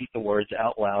and repeat the words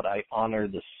out loud. I honor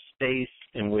the space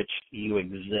in which you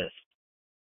exist.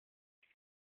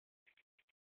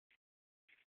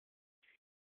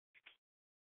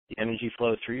 The energy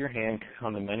flow through your hand can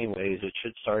come in many ways. It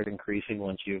should start increasing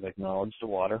once you've acknowledged the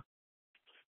water.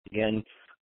 Again,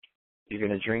 you're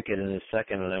going to drink it in a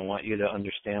second, and I want you to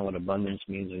understand what abundance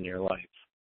means in your life.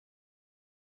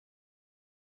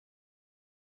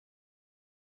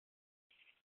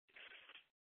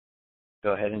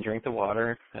 Go ahead and drink the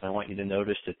water, and I want you to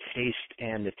notice the taste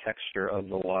and the texture of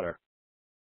the water.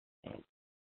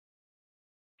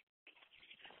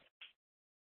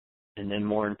 And then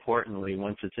more importantly,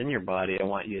 once it's in your body, I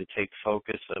want you to take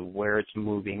focus of where it's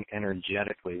moving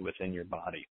energetically within your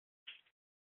body.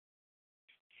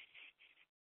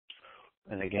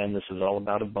 And again, this is all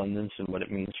about abundance and what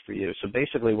it means for you. So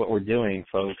basically what we're doing,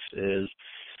 folks, is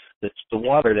that the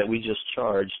water that we just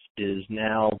charged is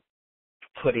now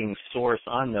putting source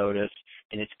on notice,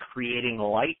 and it's creating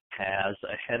light paths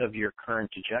ahead of your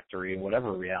current trajectory in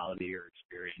whatever reality you're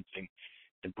experiencing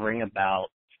to bring about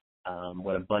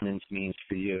what abundance means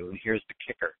for you. And here's the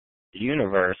kicker. The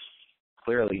universe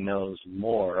clearly knows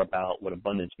more about what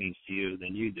abundance means to you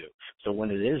than you do. So when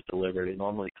it is delivered, it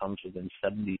normally comes within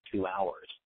 72 hours,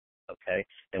 okay?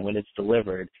 And when it's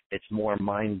delivered, it's more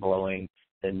mind-blowing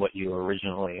than what you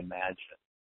originally imagined.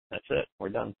 That's it. We're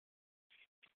done.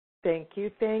 Thank you,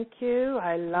 thank you.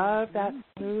 I love that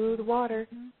smooth water.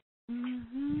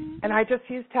 Mm-hmm. And I just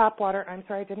used tap water. I'm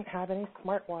sorry, I didn't have any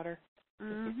smart water.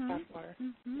 Just tap water.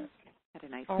 Had a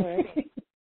nice. All right.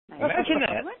 Nice. Imagine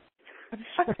that.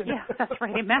 Yeah, that's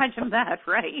right. Imagine that,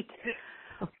 right?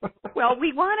 Well,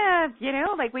 we want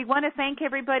to, we want to thank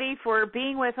everybody for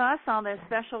being with us on this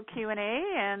special Q&A,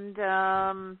 and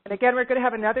again, we're going to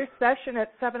have another session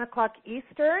at 7 o'clock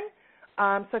Eastern.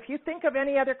 So if you think of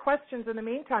any other questions in the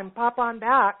meantime, pop on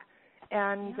back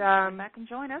and come back and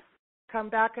join us. Come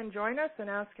back and join us and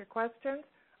ask your questions.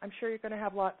 I'm sure you're going to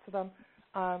have lots of them.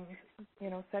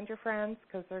 Send your friends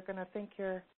because they're going to think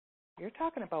you're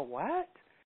talking about what?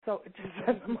 So just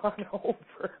send them on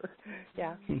over.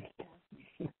 Yeah.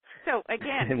 So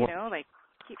again,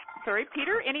 sorry,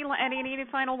 Peter, any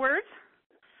final words?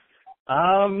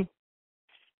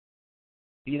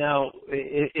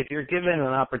 If you're given an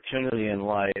opportunity in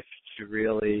life to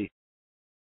really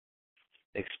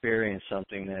experience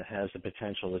something that has the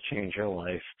potential to change your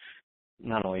life,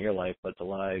 not only your life, but the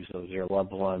lives of your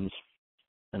loved ones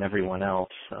and everyone else,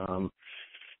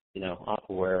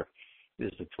 Aquaware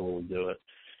is the tool to do it.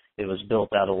 It was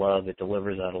built out of love. It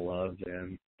delivers out of love.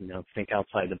 And, think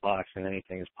outside the box and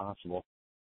anything is possible.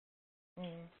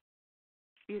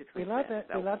 Beautifully we love said.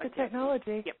 it. We love the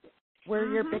technology. Yep. We're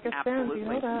your biggest fans. You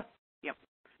know that. Yep.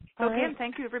 So again,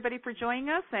 thank you everybody for joining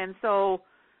us. And so,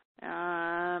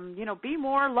 be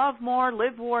more, love more,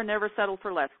 live more, never settle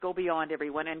for less. Go beyond,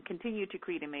 everyone, and continue to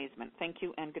create amazement. Thank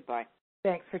you and goodbye.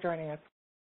 Thanks for joining us.